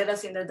kind of led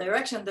us in the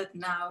direction that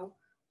now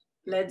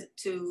led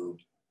to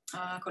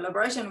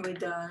collaboration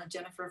with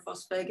Jennifer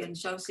Fosfeg and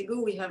Xiao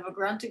Sigu. We have a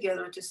grant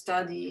together to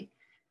study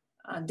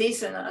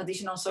this and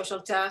additional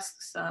social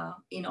tasks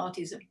in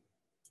autism.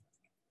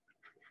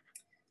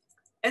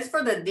 As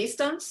for the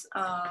distance,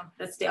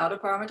 that's the other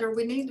parameter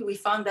we need. We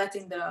found that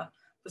in the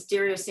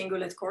posterior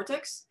cingulate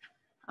cortex.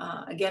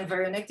 Again,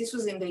 very unique. This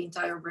was in the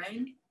entire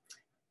brain.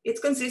 It's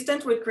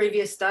consistent with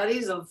previous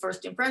studies of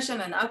first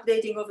impression and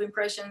updating of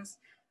impressions,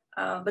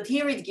 but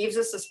here it gives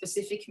us a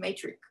specific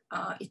metric.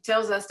 It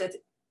tells us that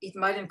it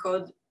might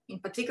encode, in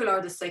particular,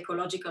 the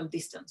psychological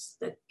distance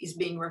that is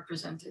being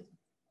represented.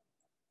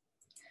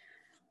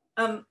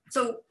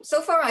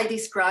 So far I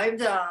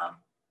described,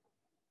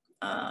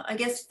 I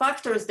guess,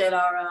 factors that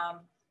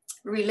are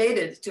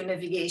related to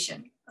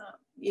navigation.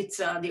 It's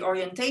the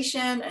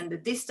orientation and the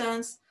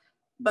distance,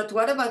 but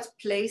what about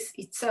place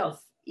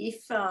itself?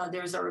 If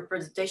there's a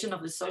representation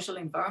of the social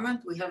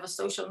environment, we have a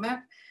social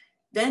map,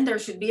 then there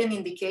should be an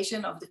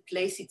indication of the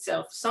place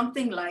itself,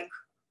 something like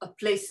a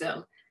place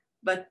cell,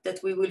 but that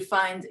we will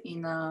find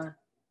in a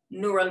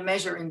neural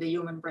measure in the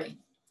human brain.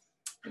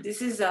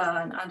 This is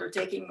an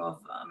undertaking of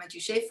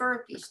Matthew Schaefer,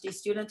 a PhD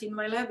student in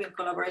my lab, in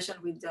collaboration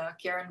with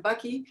Karen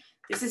Bucky.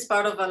 This is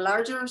part of a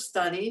larger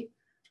study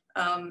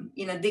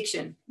in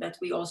addiction that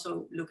we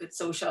also look at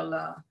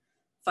social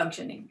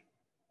functioning.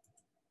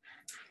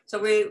 So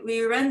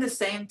we ran the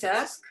same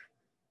task,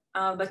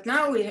 but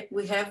now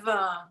we have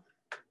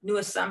new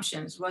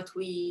assumptions,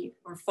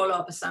 or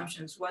follow-up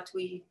assumptions. What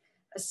we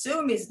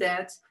assume is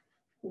that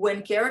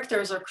when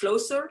characters are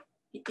closer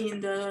in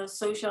the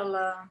social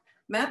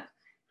map,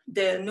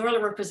 the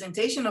neural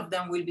representation of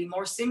them will be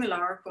more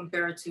similar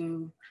compared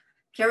to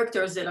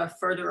characters that are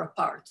further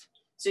apart.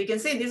 So you can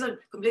see these are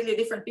completely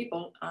different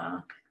people.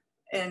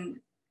 And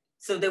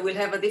so they will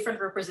have a different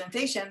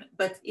representation,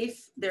 but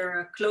if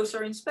they're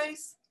closer in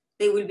space,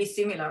 they will be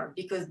similar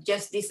because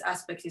just this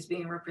aspect is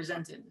being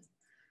represented.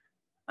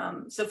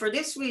 So for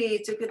this, we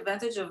took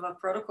advantage of a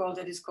protocol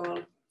that is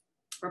called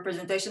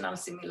representational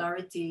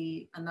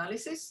similarity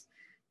analysis.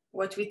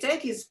 What we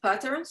take is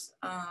patterns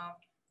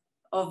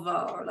of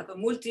like a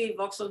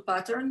multi-voxel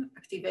pattern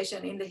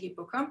activation in the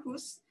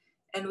hippocampus,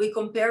 and we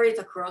compare it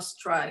across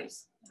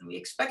trials. And we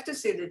expect to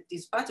see that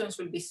these patterns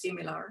will be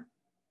similar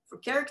for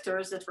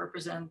characters that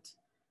represent,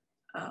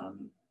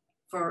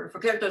 for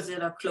characters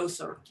that are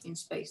closer in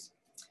space.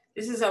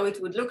 This is how it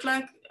would look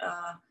like.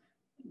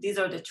 These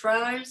are the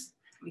trials.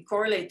 We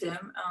correlate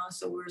them.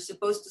 So we're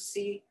supposed to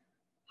see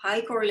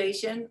high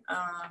correlation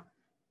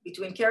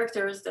between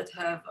characters that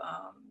have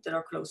that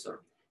are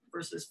closer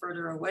versus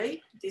further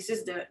away. This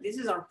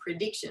is our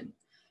prediction.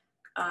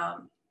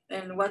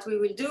 And what we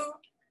will do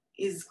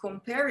is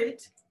compare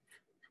it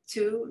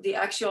to the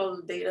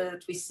actual data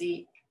that we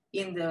see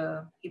in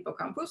the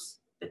hippocampus,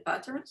 the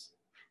patterns.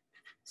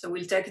 So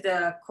we'll take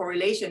the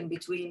correlation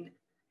between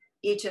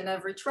each and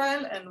every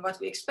trial, and what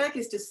we expect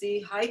is to see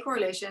high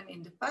correlation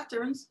in the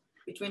patterns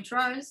between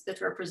trials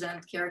that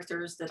represent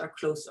characters that are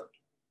closer.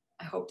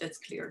 I hope that's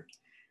clear.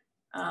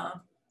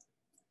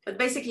 But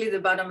basically the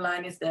bottom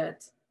line is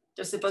that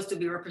they're supposed to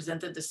be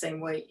represented the same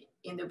way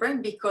in the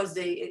brain because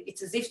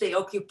it's as if they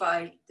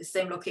occupy the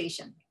same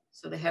location.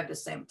 So they have the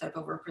same type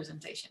of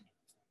representation.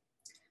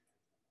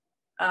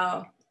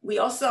 We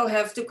also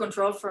have to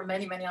control for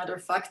many, many other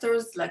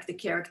factors like the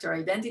character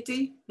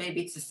identity.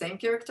 Maybe it's the same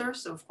character,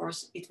 so of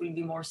course it will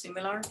be more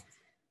similar.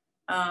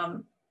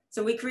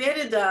 So we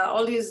created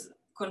all these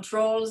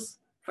controls,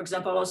 for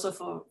example, also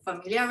for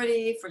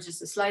familiarity, for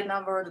just a slide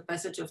number, the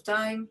passage of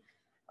time.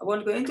 I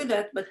won't go into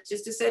that, but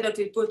just to say that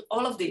we put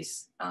all of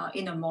this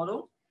in a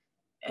model.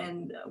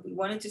 And we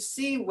wanted to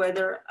see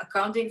whether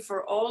accounting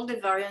for all the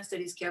variance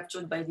that is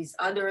captured by this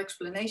other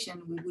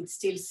explanation, we would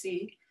still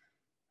see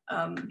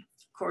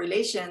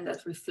correlation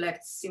that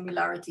reflects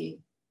similarity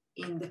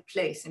in the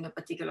place, in a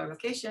particular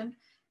location.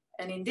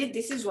 And indeed,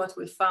 this is what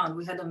we found.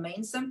 We had a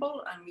main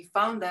sample and we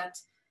found that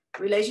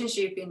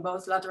relationship in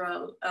both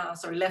lateral,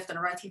 left and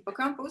right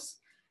hippocampus.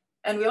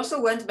 And we also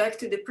went back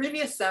to the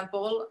previous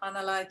sample,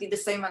 did the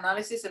same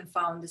analysis and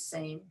found the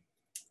same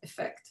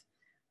effect.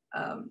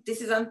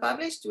 This is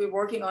unpublished. We're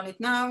working on it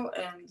now,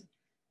 and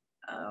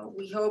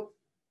we hope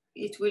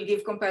it will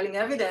give compelling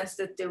evidence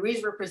that there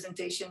is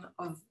representation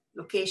of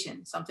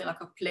location, something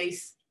like a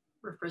place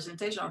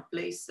representation or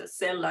place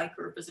cell-like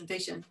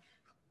representation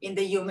in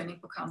the human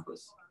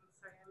hippocampus.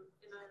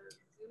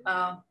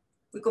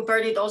 We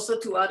compared it also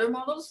to other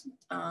models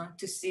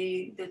to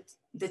see that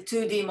the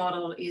 2D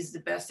model is the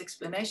best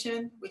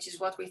explanation, which is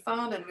what we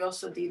found. And we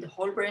also did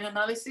whole brain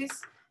analysis,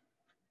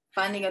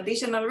 finding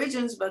additional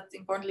regions, but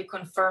importantly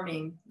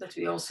confirming that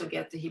we also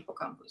get the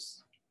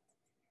hippocampus.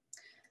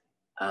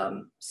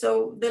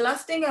 So the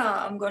last thing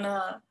I'm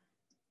gonna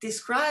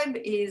describe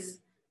is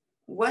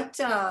what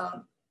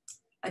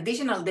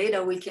additional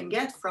data we can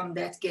get from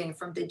that game,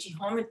 from the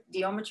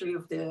geometry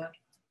of the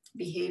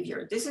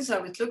behavior. This is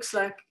how it looks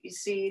like. You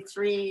see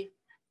 3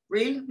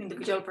 real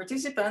individual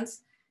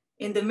participants.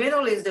 In the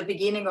middle is the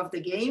beginning of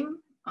the game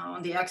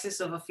on the axis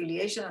of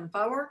affiliation and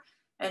power.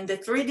 And the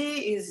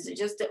 3D is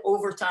just the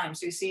over time.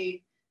 So you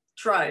see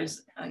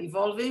trials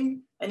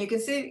evolving, and you can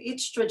see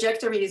each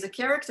trajectory is a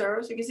character.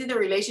 So you can see the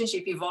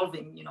relationship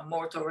evolving,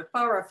 more toward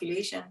power,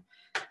 affiliation.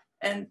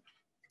 And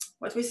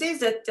what we see is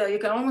that you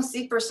can almost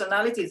see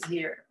personalities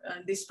here.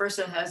 This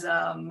person has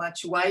a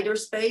much wider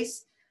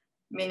space,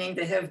 meaning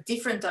they have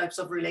different types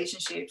of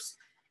relationships.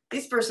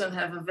 This person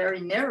have a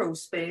very narrow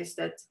space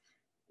that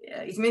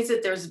it means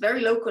that there's very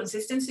low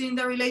consistency in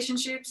the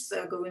relationships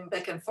going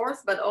back and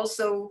forth, but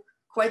also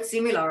quite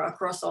similar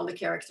across all the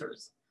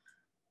characters.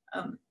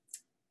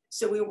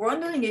 So we're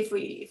wondering if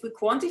we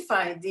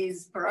quantify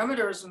these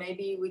parameters,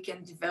 maybe we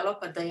can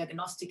develop a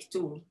diagnostic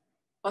tool,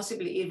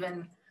 possibly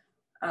even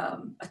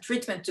a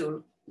treatment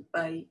tool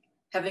by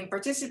having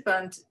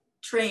participants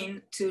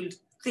trained to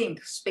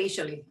think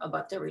spatially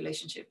about their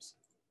relationships.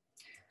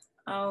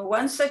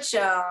 One such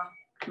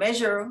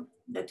measure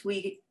that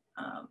we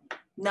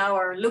now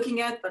are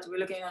looking at, but we're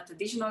looking at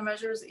additional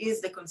measures,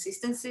 is the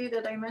consistency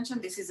that I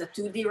mentioned. This is a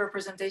 2D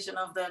representation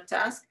of the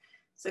task.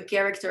 So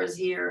characters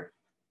here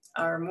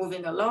are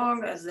moving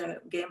along as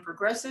the game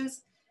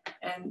progresses.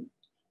 And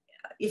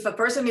if a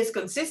person is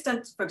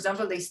consistent, for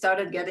example, they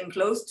started getting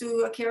close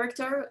to a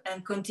character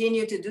and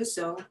continue to do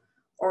so,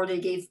 or they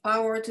gave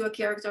power to a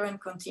character and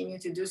continue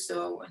to do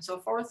so, and so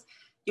forth,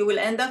 you will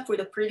end up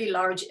with a pretty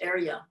large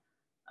area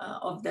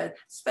of that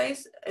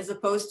space, as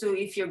opposed to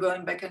if you're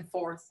going back and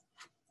forth.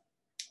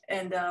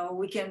 And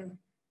we can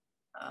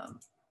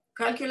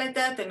calculate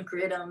that and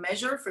create a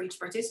measure for each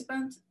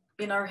participant.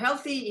 In our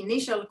healthy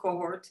initial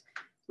cohort,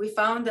 we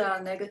found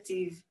a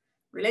negative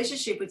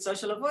relationship with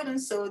social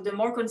avoidance. So the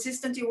more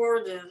consistent you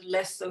were, the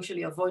less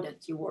socially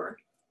avoidant you were.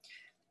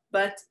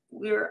 But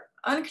we're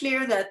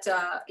unclear that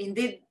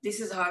indeed, this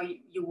is how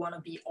you want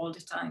to be all the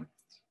time,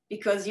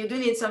 because you do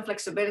need some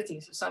flexibility.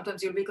 So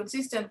sometimes you'll be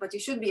consistent, but you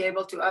should be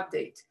able to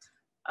update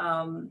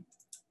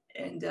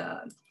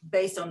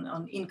based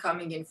on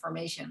incoming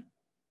information,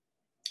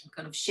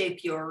 kind of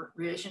shape your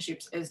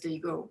relationships as they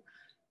go.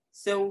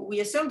 So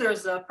we assume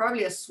there's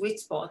probably a sweet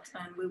spot,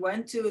 and we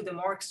went to the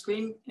more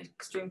extreme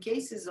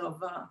cases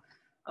of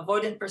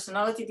avoidant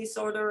personality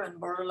disorder and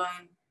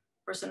borderline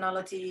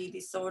personality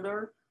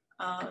disorder.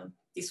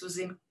 This was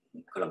in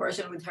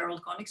collaboration with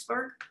Harold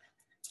Konigsberg.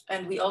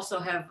 And we also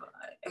have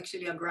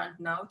actually a grant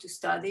now to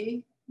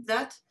study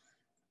that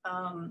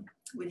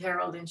with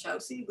Harold and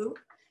Chausi Gu.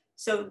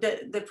 So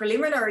the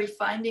preliminary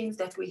findings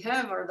that we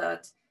have are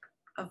that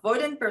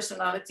avoidant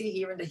personality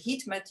here in the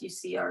heat map you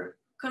see are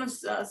kind of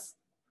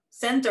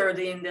centered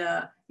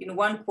in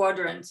one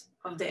quadrant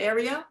of the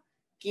area,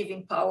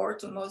 giving power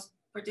to most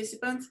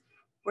participants,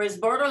 whereas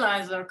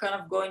borderlines are kind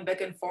of going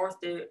back and forth.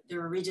 Their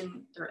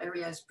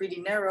area is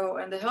pretty narrow,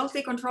 and the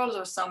healthy controls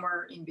are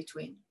somewhere in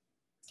between.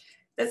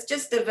 That's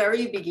just the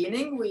very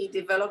beginning. We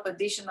develop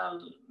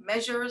additional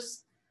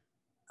measures.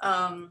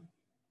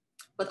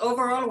 But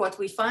overall, what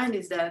we find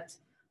is that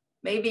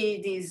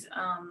maybe these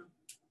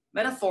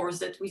metaphors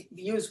that we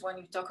use when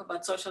we talk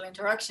about social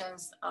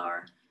interactions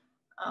are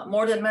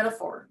more than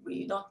metaphor.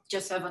 We don't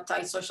just have a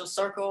tight social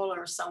circle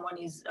or someone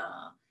is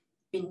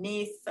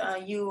beneath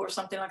you or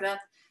something like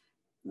that.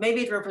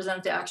 Maybe it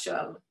represents the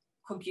actual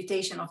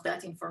computation of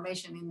that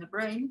information in the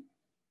brain.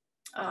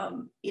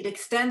 It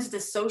extends the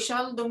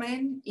social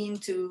domain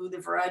into the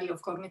variety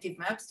of cognitive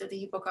maps that the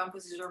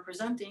hippocampus is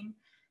representing,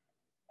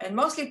 and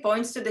mostly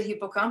points to the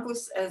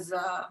hippocampus as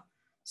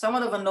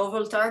somewhat of a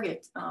novel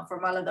target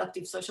for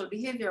maladaptive social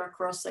behavior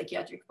across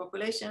psychiatric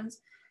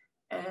populations.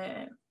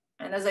 And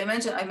as I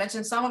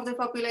mentioned some of the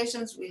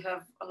populations. We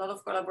have a lot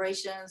of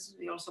collaborations.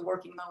 We're also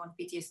working now on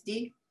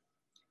PTSD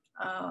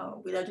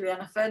with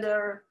Adriana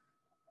Feder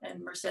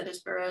and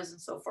Mercedes Perez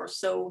and so forth.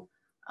 So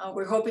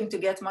we're hoping to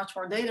get much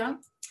more data.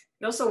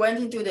 We also went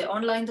into the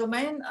online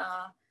domain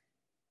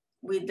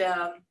with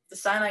the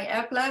Sinai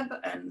App Lab,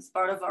 and as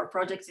part of our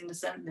project in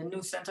the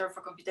new Center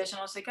for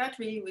Computational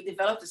Psychiatry, we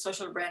developed a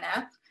social brain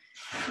app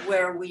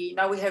where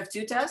now we have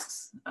 2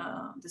 tasks,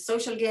 the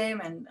social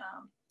game and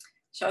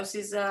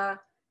Chausy's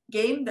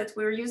game that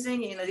we're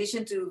using in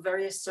addition to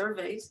various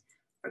surveys.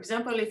 For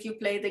example, if you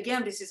play the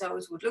game, this is how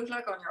it would look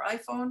like on your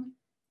iPhone.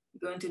 You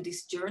go into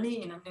this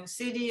journey in a new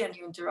city and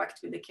you interact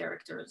with the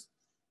characters.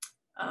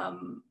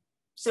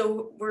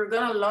 So we're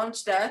gonna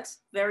launch that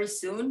very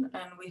soon,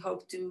 and we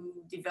hope to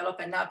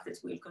develop an app that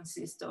will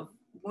consist of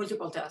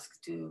multiple tasks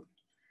to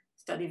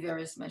study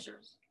various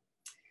measures.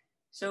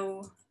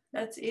 So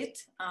that's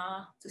it.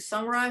 To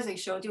summarize, I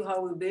showed you how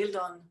we build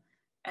on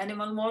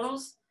animal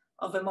models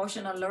of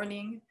emotional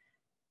learning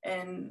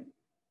and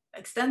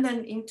extend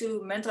them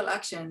into mental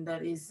action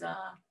that is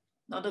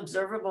not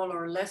observable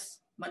or less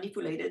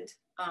manipulated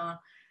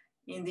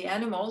in the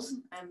animals,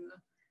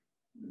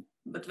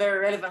 but very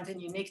relevant and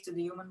unique to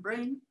the human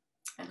brain,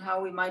 and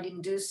how we might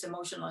induce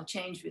emotional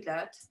change with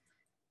that.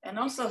 And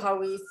also how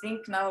we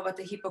think now about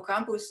the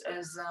hippocampus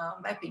as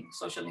mapping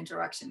social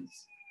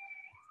interactions.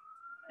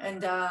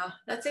 And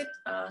that's it.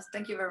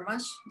 Thank you very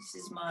much. This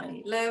is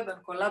my lab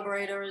and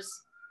collaborators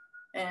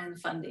and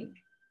funding.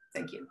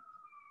 Thank you.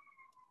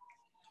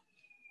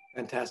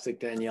 Fantastic,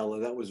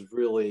 Daniela. That was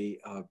really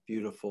a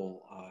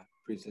beautiful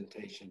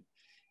presentation.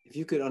 If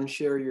you could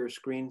unshare your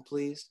screen,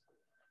 please.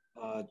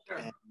 Sure.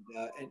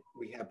 And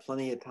we have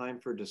plenty of time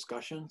for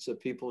discussion, so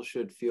people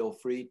should feel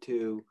free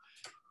to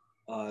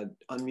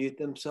unmute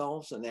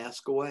themselves and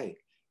ask away.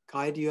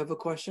 Kai, do you have a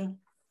question?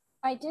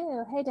 I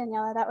do. Hey,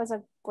 Daniela, that was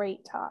a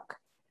great talk.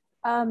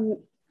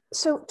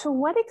 So to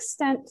what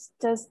extent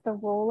does the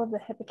role of the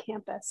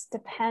hippocampus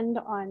depend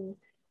on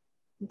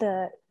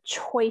the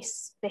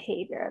choice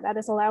behavior, that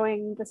is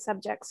allowing the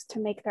subjects to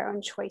make their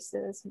own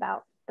choices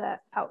about the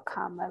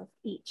outcome of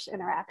each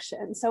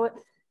interaction? So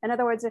in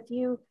other words, if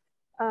you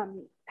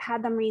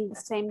had them read the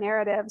same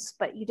narratives,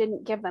 but you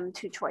didn't give them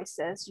 2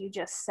 choices, you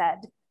just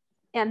said,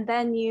 and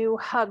then you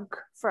hug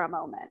for a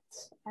moment,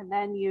 and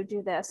then you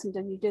do this, and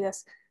then you do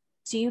this.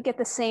 Do you get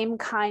the same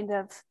kind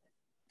of,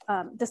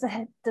 does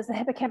the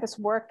hippocampus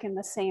work in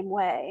the same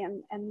way?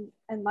 And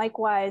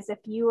likewise, if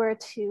you were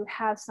to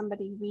have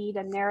somebody read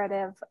a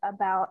narrative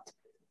about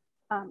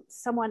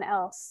someone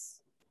else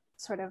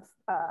sort of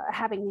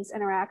having these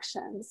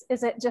interactions,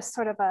 is it just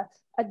sort of a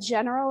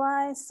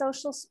generalized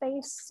social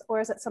space,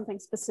 or is it something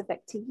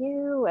specific to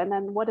you? And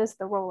then what is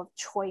the role of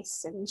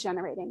choice in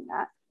generating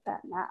that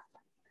map?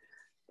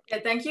 Yeah,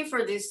 thank you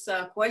for this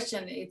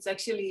question. It's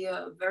actually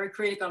a very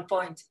critical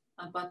point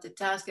about the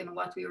task and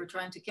what we were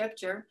trying to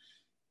capture.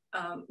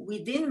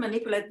 We didn't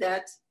manipulate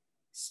that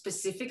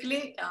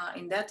specifically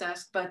in that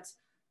task, but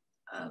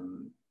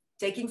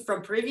taking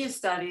from previous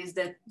studies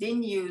that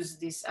didn't use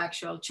this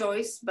actual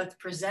choice, but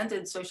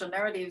presented social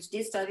narratives,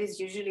 these studies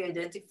usually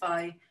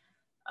identify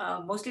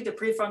mostly the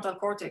prefrontal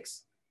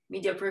cortex,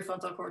 medial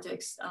prefrontal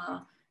cortex,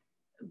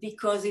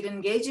 because it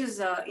engages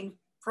in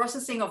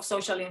processing of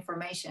social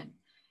information.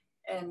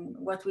 And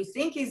what we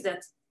think is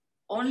that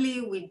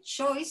only with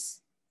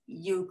choice,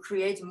 you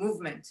create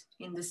movement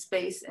in the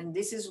space, and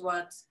this is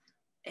what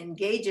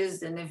engages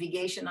the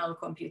navigational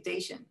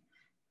computation.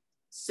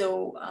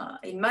 So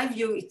in my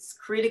view, it's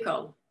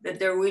critical that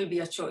there will be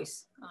a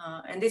choice.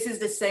 And this is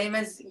the same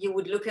as you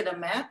would look at a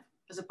map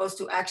as opposed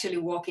to actually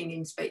walking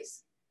in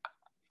space,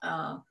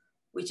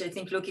 which I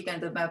think looking at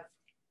the map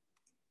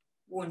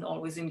wouldn't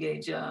always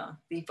engage the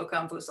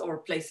hippocampus or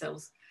place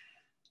cells.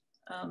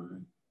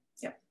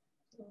 Yeah.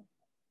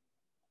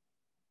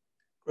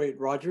 Great.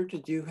 Roger,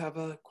 did you have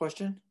a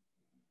question?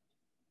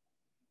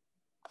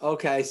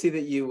 Okay, I see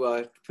that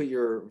you put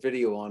your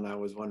video on. I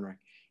was wondering.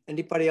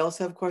 Anybody else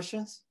have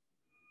questions?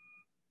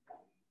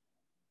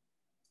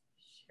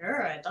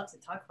 Sure, I'd love to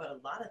talk about a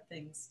lot of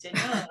things.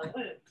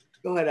 Daniela,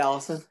 Go ahead,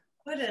 Allison.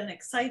 What an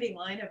exciting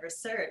line of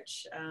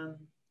research.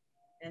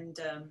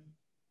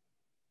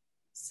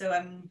 So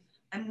I'm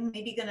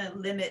maybe gonna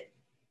limit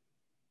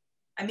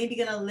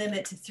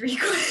to 3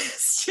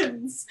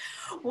 questions.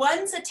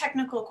 One's a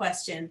technical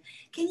question.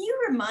 Can you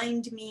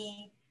remind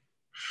me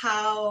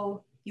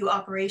how you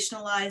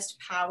operationalized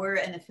power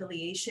and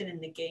affiliation in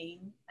the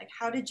game? Like,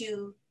 how did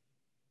you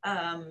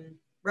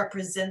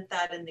represent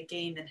that in the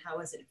game, and how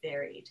was it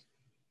varied?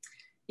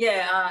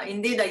 Yeah,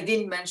 indeed, I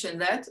didn't mention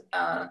that.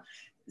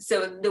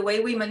 So the way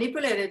we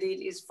manipulated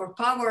it is for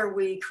power,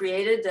 we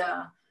created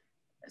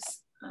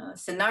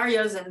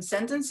scenarios and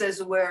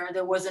sentences where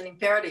there was an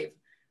imperative.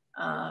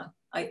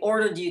 I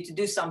ordered you to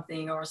do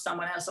something, or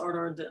someone else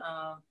ordered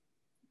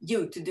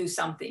you to do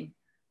something.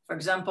 For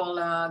example,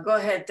 go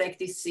ahead, take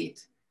this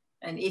seat.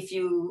 And if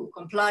you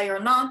comply or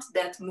not,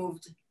 that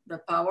moved the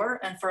power.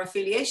 And for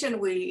affiliation,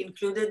 we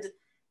included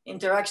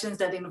interactions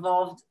that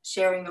involved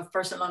sharing of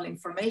personal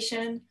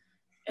information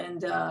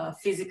and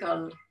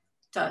physical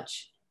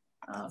touch.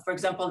 For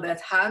example,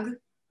 that hug,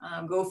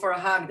 go for a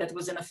hug, that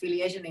was an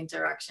affiliation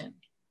interaction.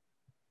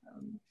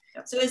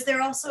 Yep. So is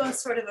there also a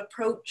sort of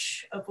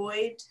approach,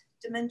 avoid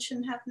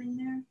dimension happening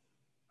there?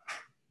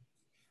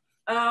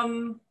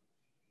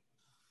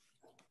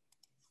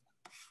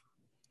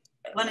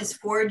 One is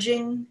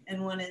forging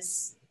and one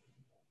is?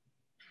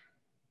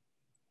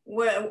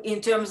 Well, in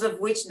terms of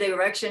which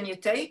direction you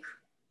take?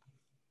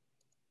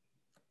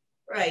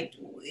 Right,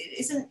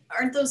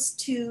 aren't those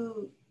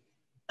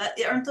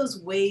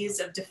ways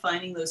of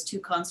defining those two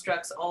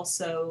constructs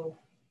also,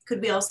 could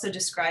we also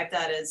describe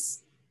that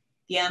as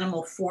the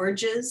animal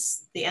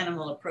forges, the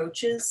animal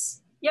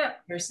approaches? Yeah.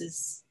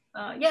 Versus?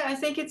 Yeah, I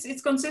think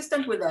it's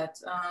consistent with that,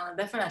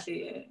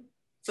 definitely.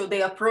 So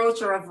they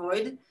approach or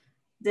avoid.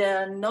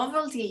 The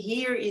novelty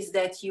here is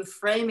that you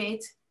frame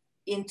it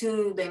in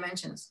 2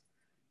 dimensions.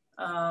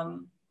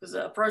 Because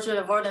approach and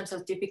avoidance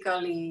are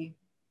typically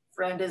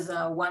framed as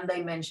a 1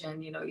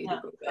 dimension, you know, you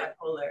go back.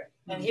 Bipolar.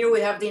 And here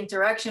we have the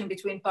interaction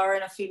between power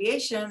and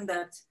affiliation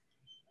that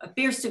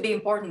appears to be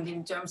important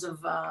in terms of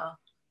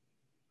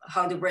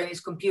how the brain is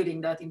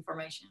computing that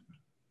information.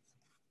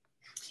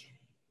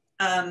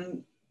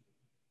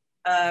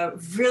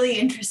 Really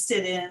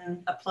interested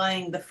in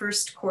applying the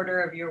first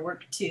quarter of your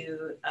work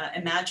to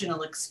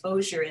imaginal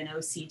exposure in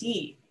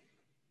OCD.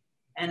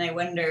 And I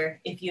wonder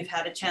if you've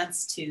had a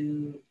chance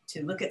to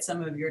look at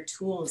some of your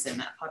tools in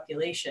that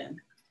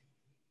population.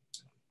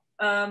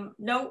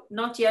 No,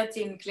 not yet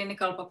in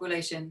clinical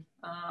population,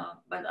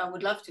 but I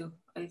would love to.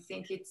 I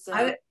think it's...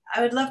 I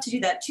would love to do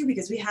that too,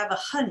 because we have a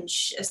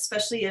hunch,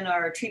 especially in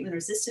our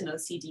treatment-resistant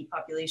OCD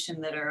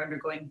population that are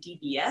undergoing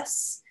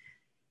DBS.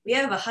 We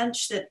have a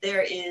hunch that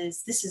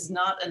this is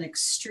not an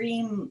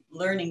extreme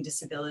learning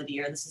disability,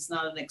 or this is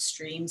not an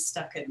extreme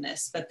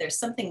stuckedness, but there's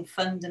something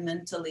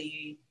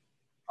fundamentally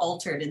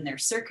altered in their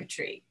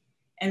circuitry.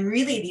 And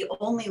really the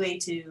only way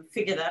to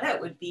figure that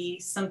out would be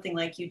something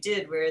like you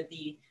did, where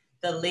the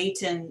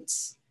latent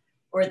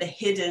or the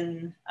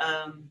hidden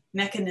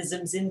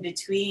mechanisms in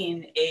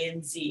between A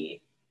and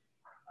Z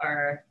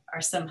are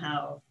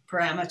somehow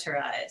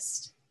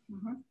parameterized.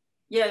 Mm-hmm.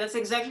 Yeah, that's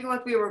exactly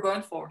what we were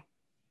going for.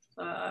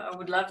 I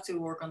would love to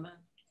work on that.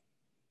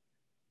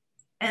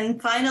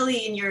 And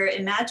finally, in your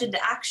imagined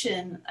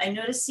action, I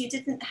noticed you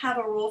didn't have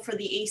a role for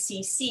the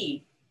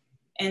ACC.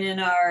 And in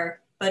our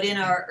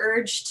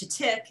urge to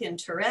tic and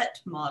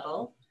Tourette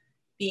model,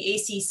 the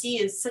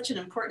ACC is such an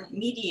important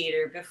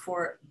mediator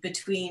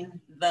between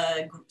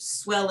the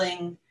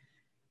swelling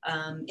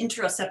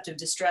interoceptive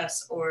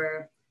distress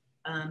or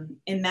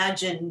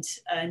imagined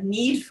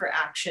need for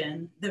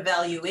action, the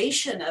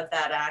valuation of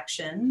that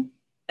action,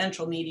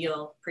 ventral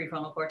medial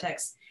prefrontal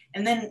cortex,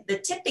 and then the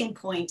tipping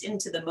point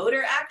into the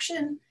motor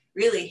action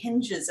really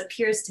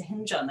appears to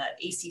hinge on that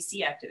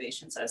ACC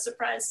activation. So I was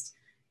surprised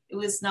it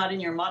was not in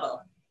your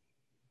model.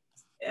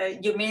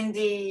 You mean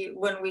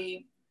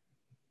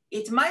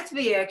it might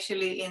be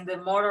actually in the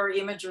motor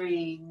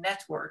imagery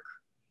network.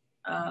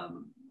 I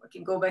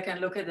can go back and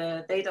look at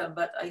the data,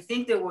 but I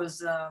think there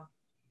was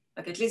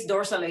like at least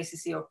dorsal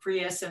ACC or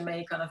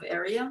pre-SMA kind of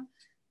area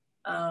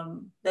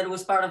that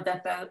was part of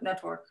that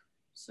network.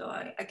 So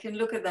I can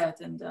look at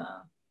that and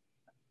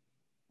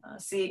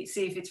see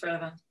if it's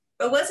relevant.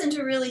 But wasn't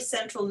a really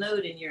central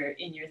node in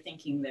your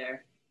thinking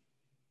there?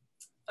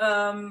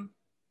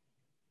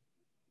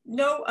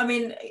 No, I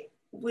mean,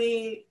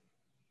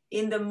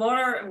 in the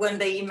motor,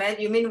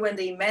 you mean when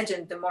they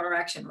imagined the motor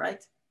action,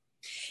 right?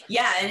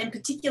 Yeah, and in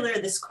particular,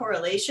 this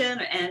correlation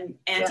and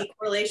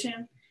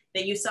anti-correlation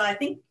that you saw, I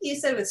think you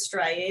said with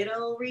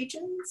striatal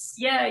regions?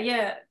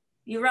 Yeah,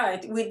 you're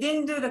right. We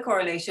didn't do the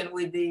correlation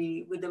with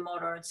the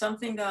motor. It's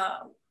something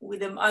with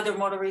the other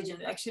motor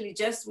region. Actually,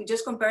 we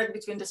just compared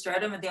between the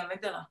striatum and the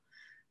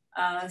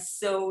amygdala.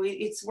 So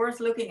it's worth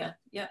looking at.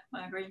 Yeah,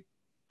 I agree.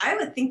 I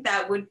would think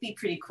that would be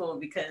pretty cool,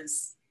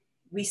 because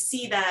we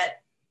see that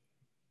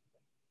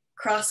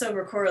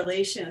crossover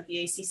correlation with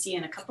the ACC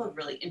in a couple of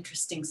really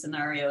interesting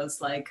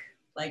scenarios, like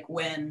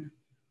when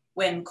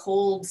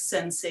cold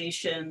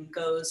sensation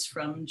goes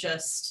from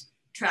just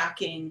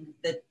tracking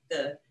the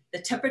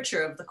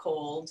temperature of the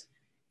cold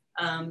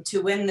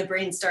to when the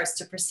brain starts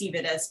to perceive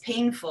it as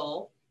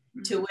painful,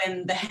 to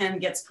when the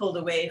hand gets pulled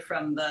away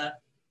from the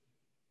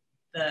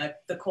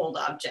cold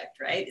object,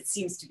 right? It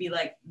seems to be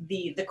like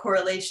the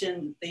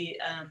correlation, the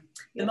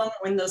moment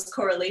when those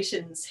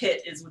correlations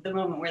hit is the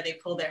moment where they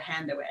pull their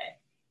hand away.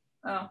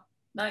 Oh,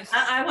 nice.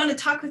 I want to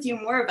talk with you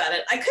more about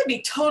it. I could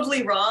be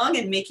totally wrong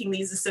in making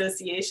these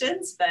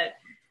associations, but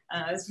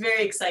It's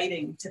very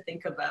exciting to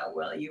think about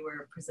while you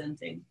were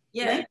presenting.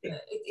 Yeah,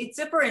 it's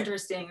super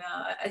interesting.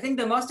 I think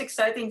the most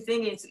exciting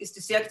thing is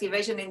to see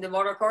activation in the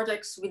motor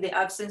cortex with the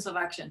absence of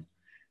action.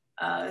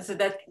 So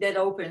that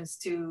opens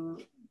to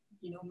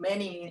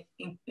many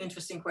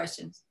interesting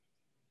questions.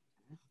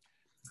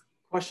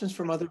 Questions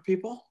from other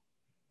people?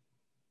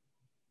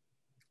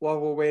 While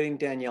we're waiting,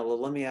 Daniela,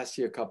 let me ask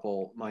you a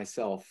couple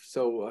myself.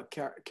 So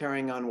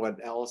carrying on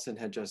what Allison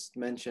had just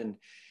mentioned,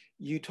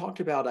 you talked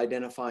about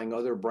identifying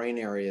other brain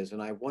areas,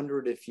 and I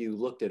wondered if you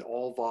looked at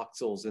all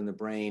voxels in the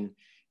brain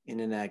in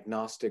an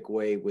agnostic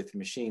way with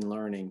machine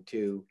learning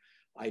to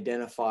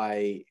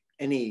identify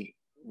any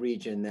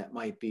region that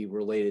might be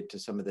related to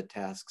some of the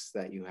tasks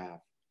that you have.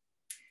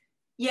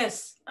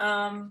 Yes,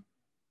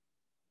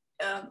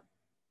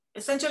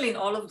 essentially in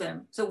all of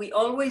them. So we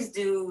always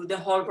do the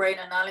whole brain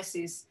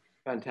analysis.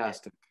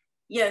 Fantastic.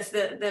 Yes,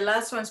 the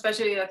last one,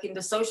 especially like in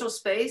the social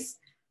space,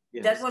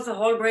 yes. That was a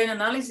whole brain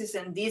analysis,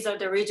 and these are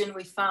the region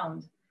we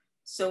found.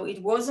 So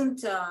it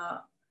wasn't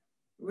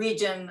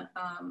region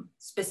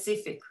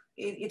specific.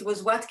 It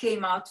was what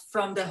came out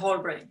from the whole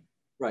brain.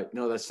 Right,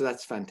 no,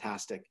 that's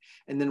fantastic.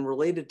 And then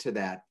related to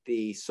that,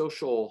 the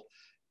social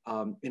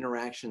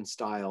interaction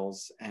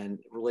styles and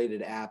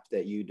related app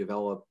that you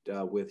developed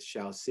with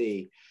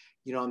Xiaoxi,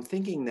 I'm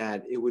thinking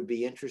that it would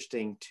be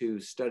interesting to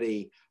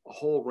study a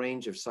whole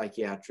range of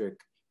psychiatric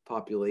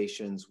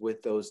populations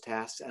with those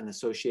tasks and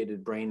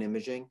associated brain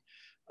imaging.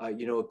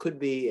 It could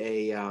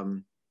be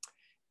an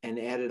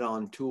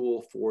added-on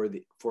tool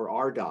for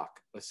our doc,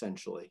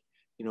 essentially,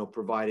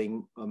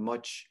 providing a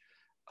much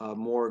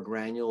more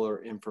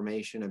granular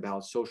information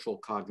about social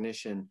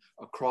cognition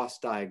across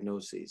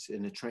diagnoses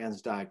in a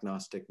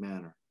transdiagnostic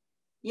manner.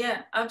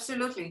 Yeah,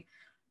 absolutely.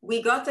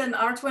 We got an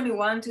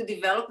R21 to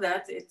develop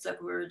that. It's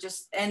like we're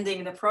just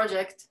ending the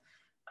project.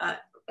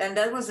 And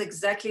that was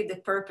exactly the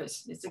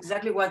purpose. It's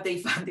exactly what they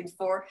funded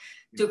for,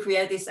 to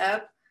create this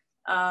app.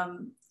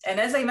 And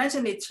as I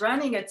mentioned, it's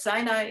running at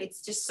Sinai.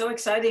 It's just so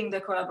exciting,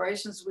 the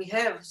collaborations we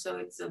have. So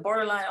it's a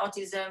borderline,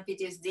 autism,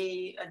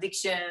 PTSD,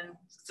 addiction,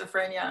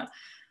 schizophrenia.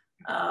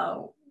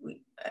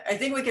 I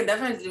think we can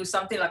definitely do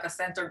something like a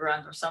center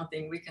grant or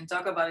something. We can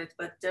talk about it,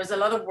 but there's a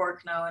lot of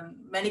work now and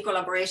many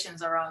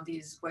collaborations around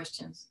these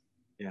questions.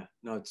 Yeah,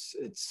 no, it's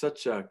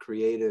such a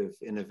creative,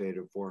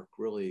 innovative work.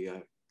 Really,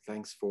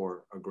 thanks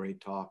for a great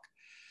talk.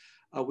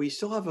 We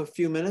still have a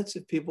few minutes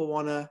if people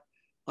want to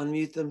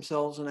unmute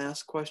themselves and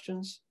ask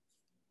questions.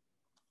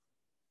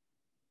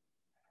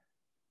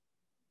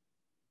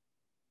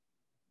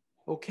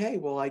 Okay,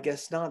 well, I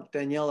guess not.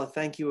 Daniela,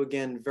 thank you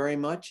again very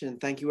much. And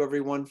thank you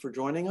everyone for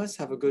joining us.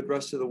 Have a good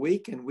rest of the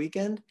week and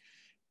weekend.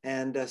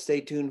 And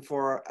stay tuned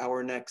for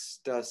our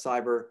next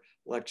cyber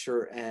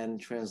lecture and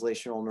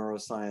translational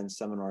neuroscience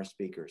seminar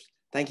speakers.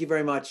 Thank you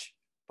very much.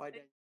 Bye.